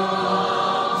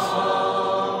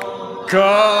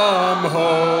 Come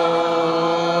home.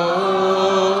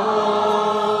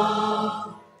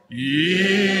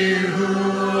 Ye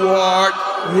who art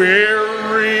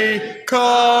weary,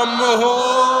 come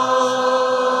home.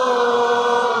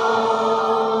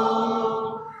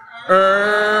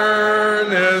 Earnestly,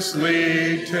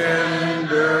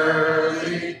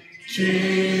 tenderly,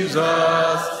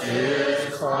 Jesus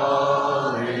is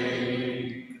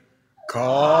calling.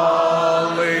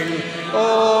 Calling, oh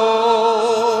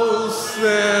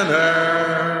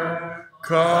sinner,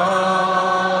 come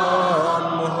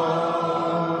home.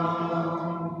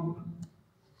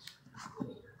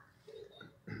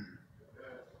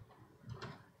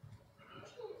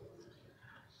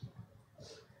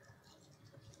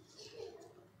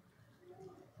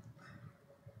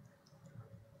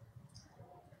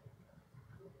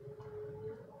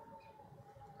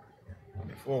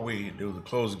 Before we do the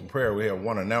closing prayer, we have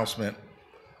one announcement.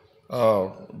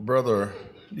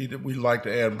 We'd like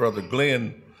to add Brother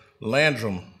Glenn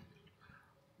Landrum,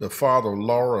 the father of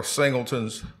Laura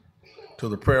Singleton's, to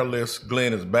the prayer list.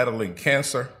 Glenn is battling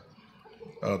cancer.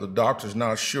 The doctor's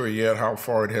not sure yet how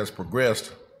far it has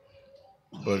progressed,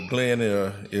 but Glenn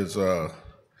is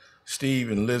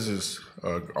Steve and Liz's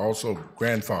also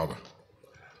grandfather.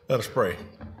 Let us pray.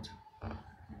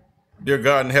 Dear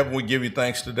God in heaven, we give you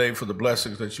thanks today for the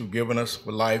blessings that you've given us,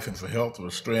 for life and for health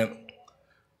and for strength.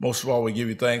 Most of all, we give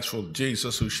you thanks for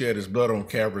Jesus, who shed his blood on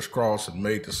Calvary's cross and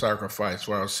made the sacrifice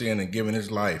for our sin and given his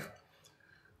life.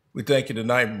 We thank you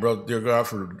tonight, dear God,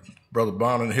 for Brother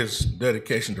Bond and his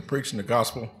dedication to preaching the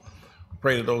gospel.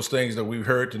 Pray that those things that we've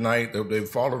heard tonight, that they've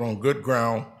fallen on good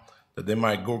ground, that they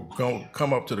might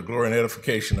come up to the glory and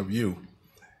edification of you,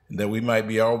 and that we might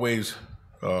be always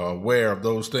aware of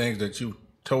those things that you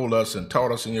told us and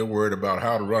taught us in your word about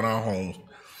how to run our homes,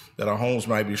 that our homes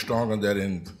might be stronger,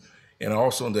 and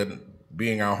also that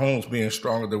being our homes being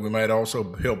stronger, that we might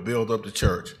also help build up the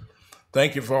church.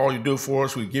 Thank you for all you do for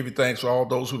us. We give you thanks for all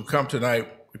those who've come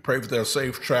tonight. We pray for their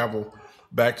safe travel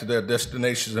back to their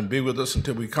destinations and be with us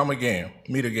until we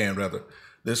meet again.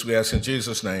 This we ask in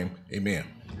Jesus' name, amen.